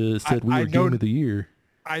neighborhood said we I were know- Game of the Year.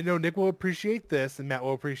 I know Nick will appreciate this, and Matt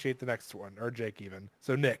will appreciate the next one, or Jake even.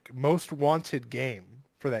 So Nick, most wanted game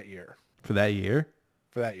for that year. For that year?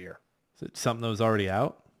 Is Is it something that was already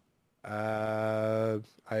out? I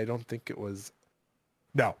don't think it was.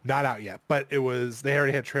 No, not out yet, but it was. They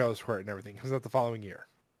already had trailers for it and everything. It comes out the following year.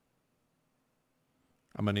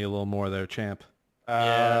 I'm gonna need a little more there, champ.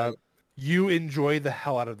 Yeah. You enjoy the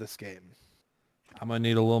hell out of this game. I'm gonna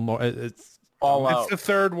need a little more. It's Fallout. It's the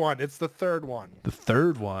third one. It's the third one. the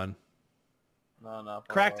third one. No.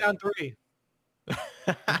 Crackdown 3. Is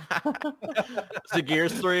it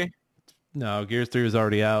Gears 3? No, Gears 3 was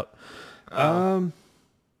already out. Oh.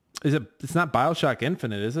 Is it? It's not BioShock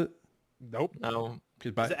Infinite, is it? Nope. No.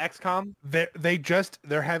 'Cause Is it XCOM?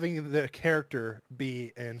 They're having the character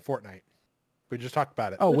be in Fortnite. We just talked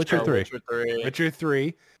about it. Oh, Witcher 3. Witcher 3. Witcher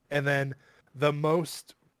 3, and then the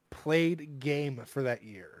most played game for that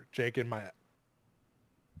year, Jake and Maya,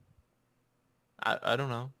 I don't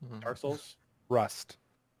know. Dark Souls? Rust.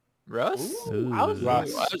 Rust? Ooh. I was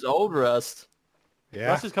Rust. I was old Rust. Yeah.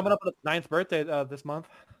 Russ is coming up on its 9th birthday this month.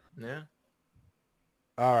 Yeah.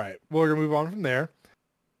 All right. Well, we're going to move on from there.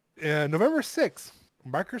 November 6th,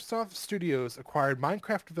 Microsoft Studios acquired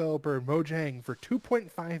Minecraft developer Mojang for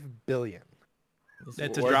 $2.5 billion.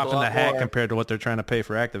 It's a Worth drop in the lot hat more. compared to what they're trying to pay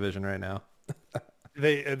for Activision right now.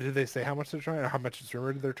 Did they say how much they're trying, or how much it's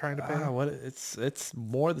rumored they're trying to pay? What? It's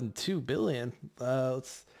more than $2 billion.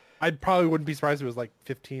 I probably wouldn't be surprised if it was like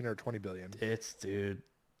 15 or 20 billion. Dude,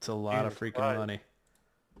 it's a lot of Jesus freaking Christ. money.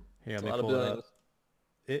 Here, It's let a me lot of pull it billions. up.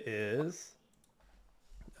 It is.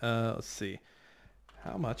 Let's see.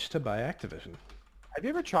 How much to buy Activision? Have you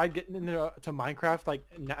ever tried getting into to Minecraft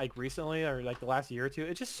like recently or like the last year or two?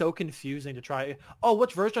 It's just so confusing to try. Oh,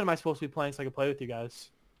 which version am I supposed to be playing so I can play with you guys?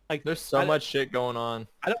 Like, There's so much shit going on.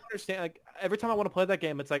 I don't understand. Like every time I want to play that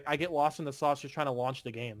game, it's like I get lost in the sauce just trying to launch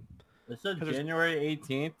the game. It said 'Cause there's- January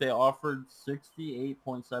 18th they offered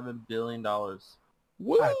 $68.7 billion.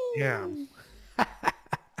 Woo! God damn.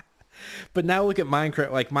 But now look at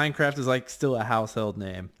Minecraft. Like Minecraft is like still a household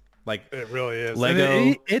name. Like It really is. Lego,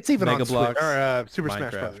 And it's even on Mega Switch, Bloks, or Super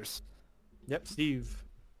Smash Minecraft. Brothers. Yep, Steve,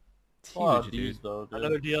 it's A lot huge, of these dude. though, dude.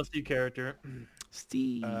 another DLC character.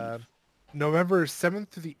 Steve. November 7th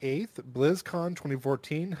to the 8th, BlizzCon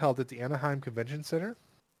 2014 held at the Anaheim Convention Center.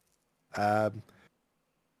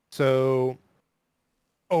 So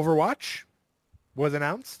Overwatch was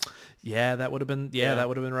announced. Yeah, that would have been. Yeah, Yeah. that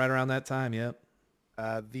would have been right around that time. Yep.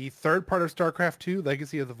 The third part of StarCraft 2,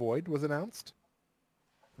 Legacy of the Void, was announced.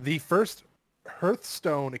 The first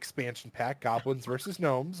Hearthstone expansion pack, Goblins vs.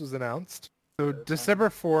 Gnomes, was announced. So December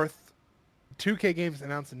 4th, 2K Games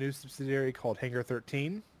announced a new subsidiary called Hangar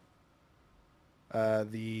 13.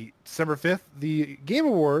 The December 5th, the Game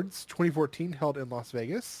Awards 2014 held in Las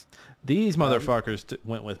Vegas. These motherfuckers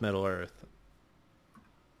went with Middle Earth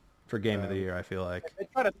for Game of the Year. I feel like They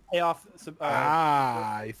try to pay off some.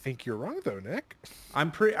 I think you're wrong though, Nick.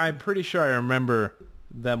 I'm pretty sure I remember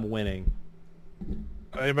them winning.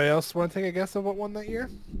 Anybody else want to take a guess of what won that year?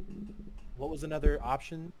 What was another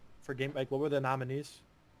option for game? Like, what were the nominees?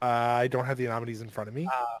 I don't have the nominees in front of me.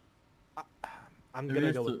 I'm Who gonna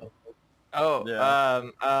used go to- with. Oh,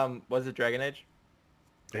 Yeah. was it Dragon Age?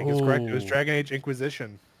 Jake is correct. It was Ooh. Dragon Age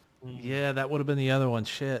Inquisition. Yeah, that would have been the other one.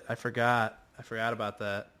 Shit, I forgot. I forgot about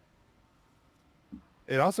that.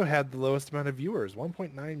 It also had the lowest amount of viewers,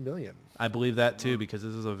 1.9 million. I believe that too because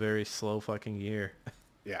this is a very slow fucking year.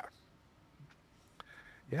 Yeah.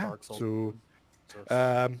 Yeah. Dark Souls.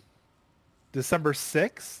 So, December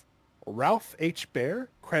 6th, Ralph H. Baer,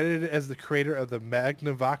 credited as the creator of the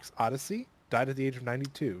Magnavox Odyssey, died at the age of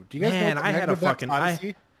 92. Do you guys Man, know I had a Magnavox fucking-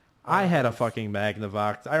 Odyssey? I had a fucking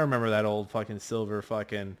Magnavox. I remember that old fucking silver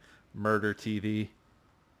fucking murder TV.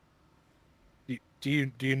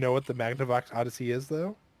 Do you know what the Magnavox Odyssey is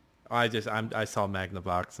though? I saw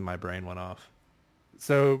Magnavox and my brain went off.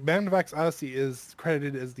 So Magnavox Odyssey is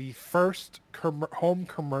credited as the first home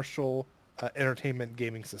commercial entertainment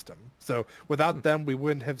gaming system. So without them, we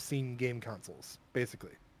wouldn't have seen game consoles,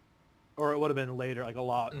 basically. Or it would have been later, like a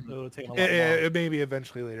lot. It would have taken a lot It may be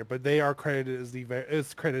eventually later, but they are credited as the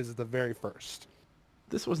very first.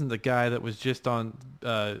 This wasn't the guy that was just on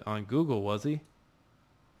Google, was he?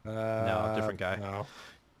 No, different guy. No.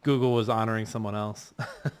 Google was honoring someone else.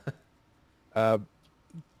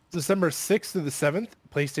 December 6th to the 7th,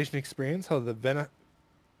 PlayStation Experience held the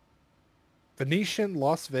Venetian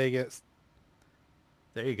Las Vegas.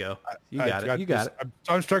 There you go. I- You I got it. You got it.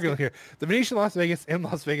 I'm struggling here. The Venetian Las Vegas and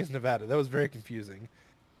Las Vegas, Nevada. That was very confusing.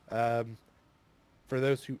 For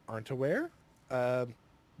those who aren't aware,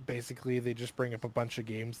 basically they just bring up a bunch of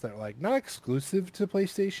games that are like not exclusive to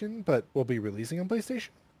PlayStation, but will be releasing on PlayStation.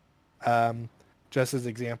 Just as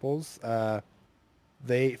examples,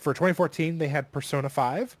 they for 2014 they had Persona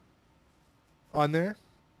 5 on there.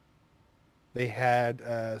 They had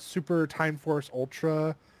Super Time Force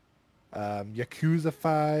Ultra, Yakuza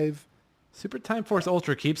 5. Super Time Force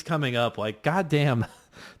Ultra keeps coming up. Like, goddamn,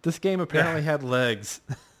 this game apparently had legs.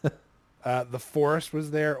 The Forest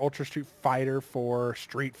was there, Ultra Street Fighter 4,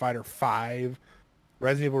 Street Fighter 5,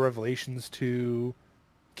 Resident Evil Revelations 2,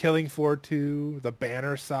 Killing Floor 2, The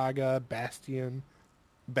Banner Saga, Bastion,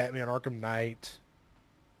 Batman Arkham Knight,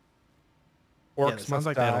 Yeah, Orcs it Must sounds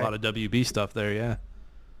like they Die. had a lot of WB stuff there, yeah.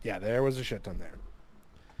 Yeah, there was a shit ton there.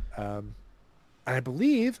 And I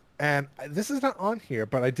believe, and this is not on here,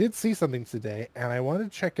 but I did see something today, and I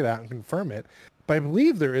wanted to check it out and confirm it. But I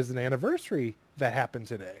believe there is an anniversary that happened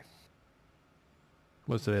today.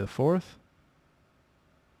 What's today, the 4th?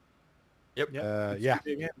 Yep. Yeah.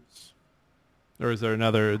 Big games. Or is there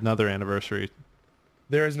another anniversary?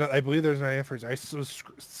 There is no. I believe there's no anniversary. I was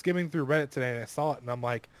skimming through Reddit today and I saw it, and I'm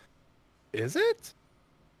like, "Is it?"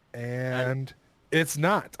 And it's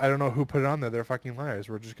not. I don't know who put it on there. They're fucking liars.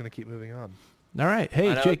 We're just gonna keep moving on. All right. Hey,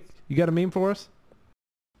 I know Jake, you got a meme for us?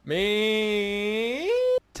 Me.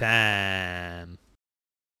 Time.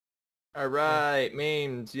 All right,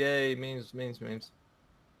 memes. Yay, memes.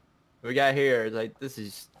 We got here like this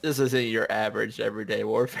isn't your average everyday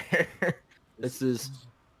warfare. This is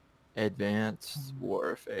advanced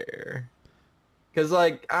warfare. Cause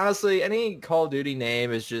like honestly, any Call of Duty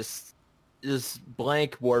name is just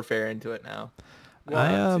blank warfare into it now. This Why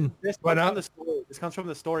comes not? from the story. This comes from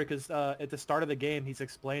the story because at the start of the game he's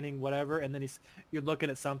explaining whatever, and then you're looking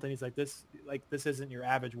at something. He's like, this isn't your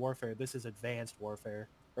average warfare. This is advanced warfare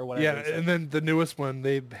or whatever. Yeah, he said. and then the newest one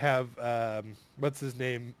they have what's his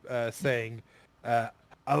name saying, "I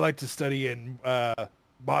like to study in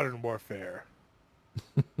modern warfare."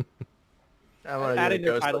 I want to Adding get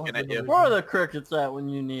a their ghost title looking has at been you. really- Where are the crickets at when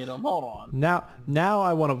you need them? Hold on. Now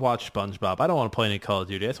I want to watch SpongeBob. I don't want to play any Call of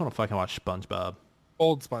Duty. I just want to fucking watch SpongeBob.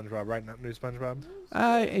 Old SpongeBob, right? Not new SpongeBob.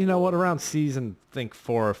 You know what? Around season, I think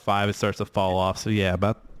 4 or 5, it starts to fall off. So yeah,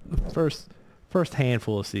 about the first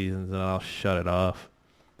handful of seasons, and I'll shut it off.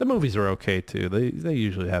 The movies are okay too. They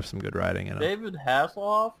usually have some good writing in them. David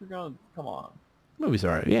Hasselhoff? You're gonna come on. Movies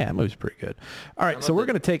are yeah, movies are pretty good. All right, I'm so up we're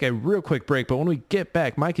to- going to take a real quick break, but when we get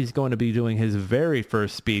back, Mikey's going to be doing his very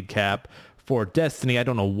first speed cap for Destiny. I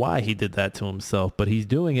don't know why he did that to himself, but he's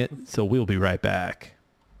doing it, so we'll be right back.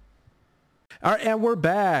 All right, and we're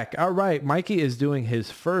back. All right, Mikey is doing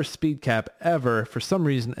his first speed cap ever. For some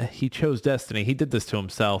reason, he chose Destiny. He did this to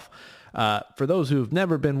himself. For those who've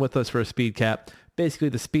never been with us for a speed cap, basically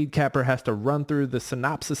the speed capper has to run through the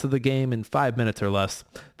synopsis of the game in 5 minutes or less.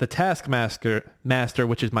 The Taskmaster,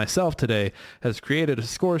 which is myself today, has created a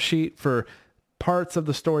score sheet for parts of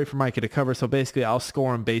the story for Mikey to cover. So basically, I'll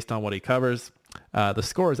score him based on what he covers. The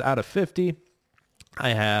score is out of 50.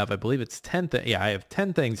 I believe it's 10. I have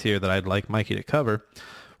 10 things here that I'd like Mikey to cover.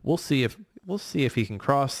 We'll see if he can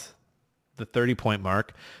cross the 30-point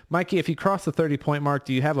mark. Mikey, if you cross the 30-point mark,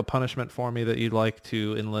 do you have a punishment for me that you'd like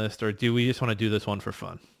to enlist, or do we just want to do this one for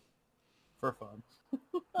fun? For fun.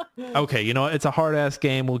 Okay, you know what? It's a hard-ass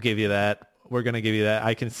game. We'll give you that. We're going to give you that.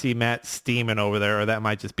 I can see Matt steaming over there, or that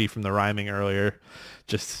might just be from the rhyming earlier,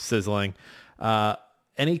 just sizzling.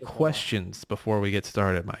 Any questions before we get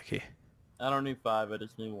started, Mikey? I don't need 5, I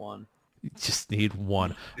just need 1. You just need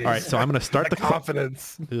one. All right, so I'm going to start the clock.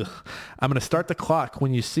 confidence. Ugh. I'm going to start the clock.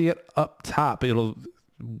 When you see it up top, it'll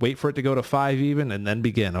wait for it to go to 5 even and then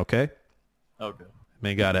begin, okay? Okay.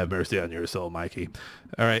 May God have mercy on your soul, Mikey.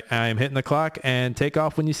 All right, I am hitting the clock, and take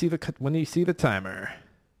off when you see the timer.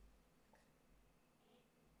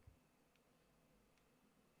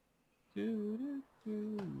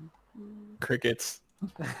 Crickets.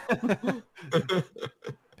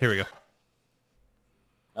 Here we go.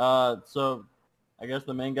 So I guess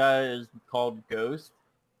the main guy is called Ghost,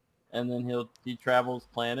 and then he travels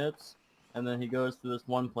planets, and then he goes to this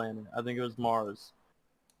one planet. I think it was Mars,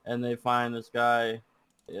 and they find this guy.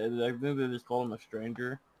 I think they just call him a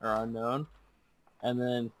stranger or unknown, and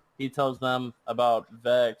then he tells them about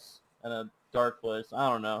Vex and a dark place. I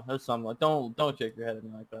don't know. There's something like don't shake your head at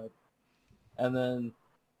me like that. And then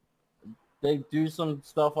they do some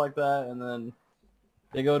stuff like that, and then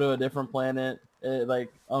they go to a different planet. It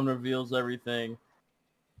like unreveals everything.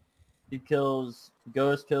 Ghost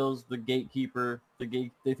kills the gatekeeper.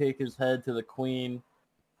 They take his head to the queen.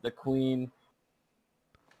 The queen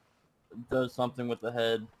does something with the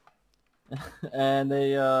head, and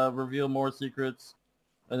they reveal more secrets,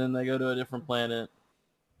 and then they go to a different planet.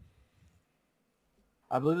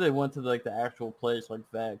 I believe they went to like the actual place, like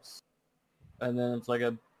Vex, and then it's like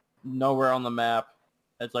a nowhere on the map.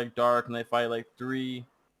 It's like dark, and they fight like 3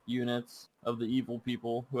 units of the evil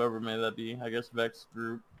people, whoever may that be. I guess Vex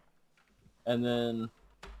group, and then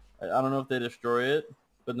I don't know if they destroy it,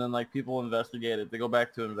 but then like people investigate it. They go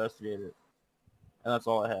back to investigate it, and that's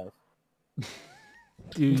all I have.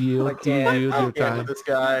 Do you yield? Do you yield your I can't time? with this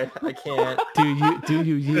guy. I can't. Do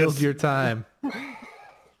you yield your time?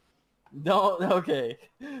 No, okay.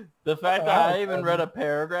 The fact that I even read a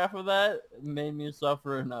paragraph of that made me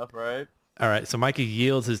suffer enough, right? All right, so Mikey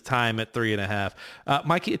yields his time at 3.5.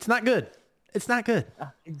 Mikey, it's not good. It's not good.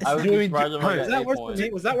 I would be surprised if I Was got that 8 worse for points. me?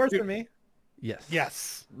 Was that worse for me? Yes.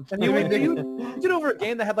 Yes. And you did over a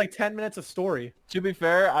game that had like 10 minutes of story. To be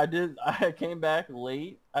fair, I came back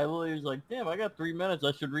late. I literally was like, damn, I got 3 minutes.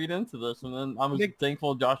 I should read into this. And then I was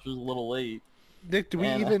thankful Josh was a little late. Nick, do we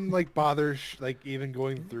And, even like bother even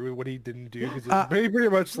going through what he didn't do? Because it's pretty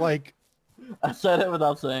much like I said it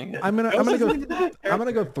without saying it. I'm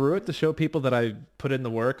gonna go through it to show people that I put in the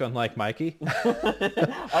work, unlike Mikey.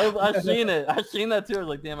 I've seen it. I've seen that too. I was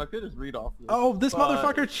like, damn, I could just read off this. Oh, this But-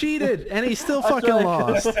 motherfucker cheated, and he still I fucking said-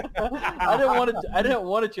 lost. I didn't want to. I didn't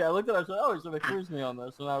want to cheat. I looked at it. I said, "Oh, he's gonna quiz me on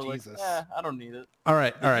this," and I was Jesus. like, I don't need it." All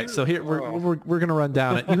right. So here we're gonna run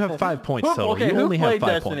down it. You have 5 points total. You only have 5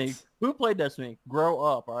 Destiny? points. Who played Destiny? Grow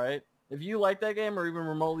up, all right? If you like that game or even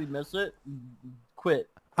remotely miss it, quit.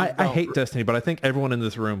 I Don't. hate Destiny, but I think everyone in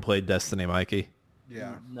this room played Destiny, Mikey.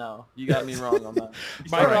 yeah. No, you got me wrong on that.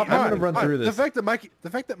 All right, I'm gonna run through The this. fact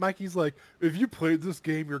that Mikey's like, if you played this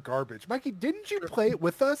game, you're garbage. Mikey, didn't you play it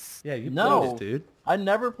with us? Yeah, you No. played it, dude. I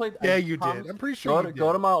never played. Yeah, I you promise- did. I'm pretty sure Go you to, go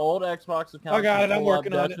did. to my old Xbox account. Oh god, and I'm pull up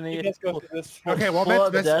working on Destiny, it. Let's go through this. Okay, while Pull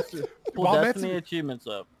up Matt's while Matt's- Destiny achievements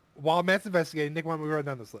up. while Matt's investigating, Nick, why don't we run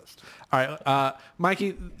down this list? All right,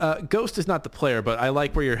 Mikey, Ghost is not the player, but I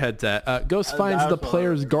like where your head's at. Ghost I finds the was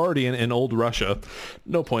player's wondering. guardian in old Russia.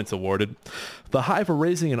 No points awarded. The Hive are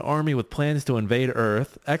raising an army with plans to invade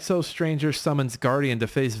Earth. Exo Stranger summons Guardian to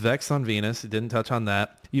face Vex on Venus. Didn't touch on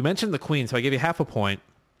that. You mentioned the Queen, so I gave you half a point.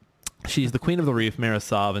 She's the Queen of the Reef,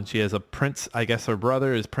 Marisov, and she has a prince. I guess her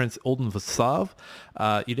brother is Prince Olden Vasov.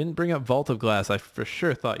 You didn't bring up Vault of Glass. I for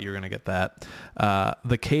sure thought you were going to get that.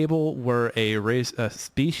 The Cable were a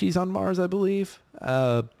species on Mars, I believe.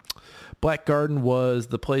 Black Garden was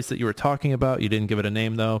the place that you were talking about. You didn't give it a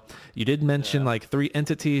name, though. You did mention like 3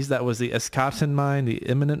 entities. That was the Escapsin Mind, the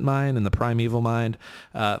Imminent Mind, and the Primeval Mind.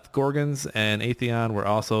 Gorgons and Atheon were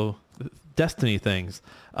also Destiny things.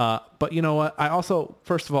 But you know what? I also,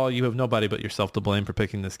 first of all, you have nobody but yourself to blame for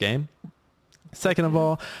picking this game. Second of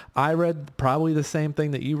all, I read probably the same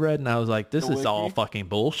thing that you read, and I was like, this The is all wiki? fucking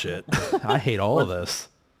bullshit. I hate all of this.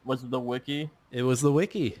 Was the wiki? It was the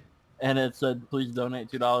wiki. And it said, please donate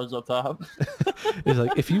 $2 up top. It's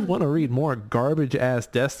like, if you want to read more garbage-ass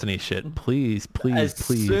Destiny shit, please, please,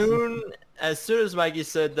 please. As soon as Mikey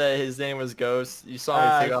said that his name was Ghost, you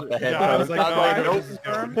saw me take off the yeah, headphones. I was like, I was oh, like, I know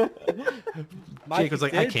nope. this is going. Jake was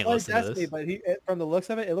like, I can't listen to this. But from the looks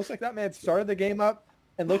of it, it looks like that man started the game up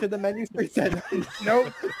and looked at the menu and said,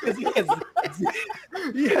 nope, because he has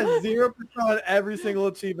 0% on every single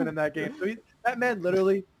achievement in that game. So that man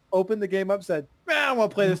literally opened the game up, said, man, I don't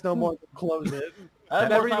want to play this no more, and closed it. I had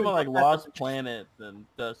Never more time even on like got that Lost Planet than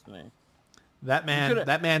Destiny. That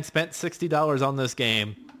could've- man spent $60 on this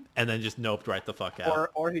game and then just noped right the fuck out.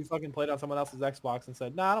 Or he fucking played on someone else's Xbox and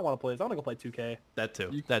said, nah, I don't want to play this. I want to go play 2K. That too.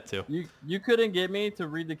 You- That too. You couldn't get me to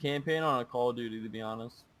read the campaign on a Call of Duty, to be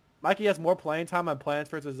honest. Mikey has more playing time on Plants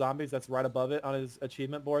vs. Zombies. That's right above it on his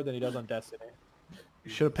achievement board than he does on Destiny.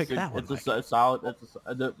 You should have picked that one. It's a solid.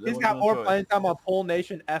 He's got more playing time on Pole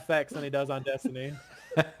Nation FX than he does on Destiny.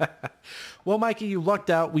 Well, Mikey, you lucked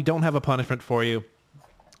out. We don't have a punishment for you.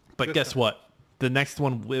 But guess what? The next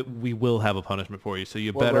one, we will have a punishment for you. So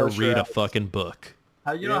you Well, better roast your read a ass. fucking book.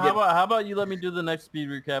 How about you let me do the next speed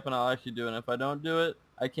recap and I'll actually do it. And if I don't do it,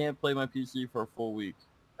 I can't play my PC for a full week.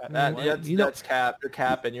 That's cap. You're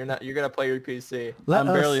capping. You're gonna play your PC. Let I'm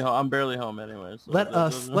us, barely home anyway. So let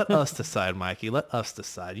us decide, Mikey. Let us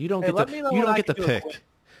decide. You don't Hey, get let to me know you what don't I get to can do. pick. Let You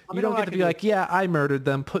me know don't what get I to can be do. like, yeah, I murdered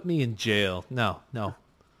them. Put me in jail. No.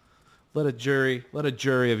 Let a jury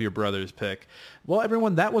of your brothers pick. Well,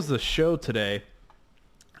 everyone, that was the show today.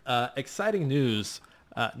 Exciting news.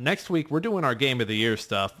 Next week, we're doing our Game of the Year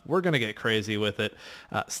stuff. We're going to get crazy with it.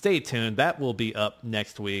 Stay tuned. That will be up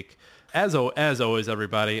next week. As always,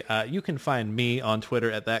 everybody, you can find me on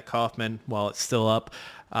Twitter at @ThatKaufman while it's still up.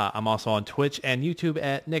 I'm also on Twitch and YouTube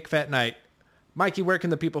at NickFatKnight. Mikey, where can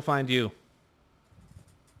the people find you?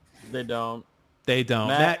 They don't. They don't.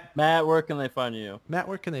 Matt, where can they find you? Matt,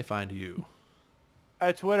 where can they find you?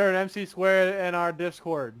 At Twitter and MC Squared and our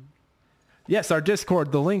Discord. Yes, our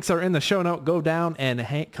Discord. The links are in the show note. Go down and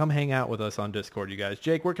come hang out with us on Discord, you guys.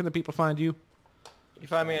 Jake, where can the people find you? You can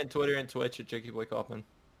find me on Twitter and Twitch at Jakey Boy Kaufman.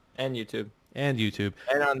 And YouTube. And YouTube.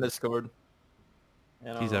 And on Discord.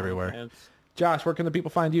 And He's on everywhere. OnlyFans. Josh, where can the people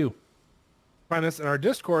find you? Find us in our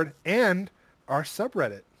Discord and our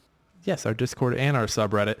subreddit. Yes, our Discord and our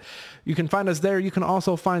subreddit. You can find us there. You can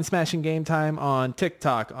also find Smashing Game Time on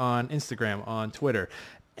TikTok, on Instagram, on Twitter.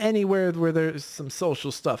 Anywhere where there's some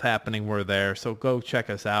social stuff happening, we're there. So go check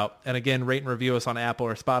us out. And again, rate and review us on Apple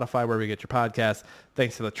or Spotify, where we get your podcasts.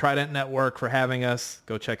 Thanks to the Trident Network for having us.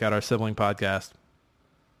 Go check out our sibling podcast.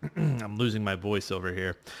 I'm losing my voice over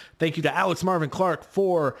here. Thank you to Alex Marvin Clark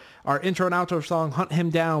for our intro and outro song, Hunt Him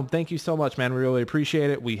Down. Thank you so much, man. We really appreciate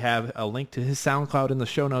it. We have a link to his SoundCloud in the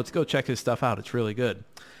show notes. Go check his stuff out. It's really good.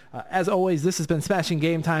 As always, this has been Smashing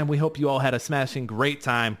Game Time. We hope you all had a smashing great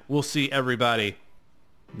time. We'll see everybody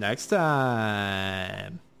next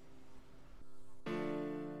time.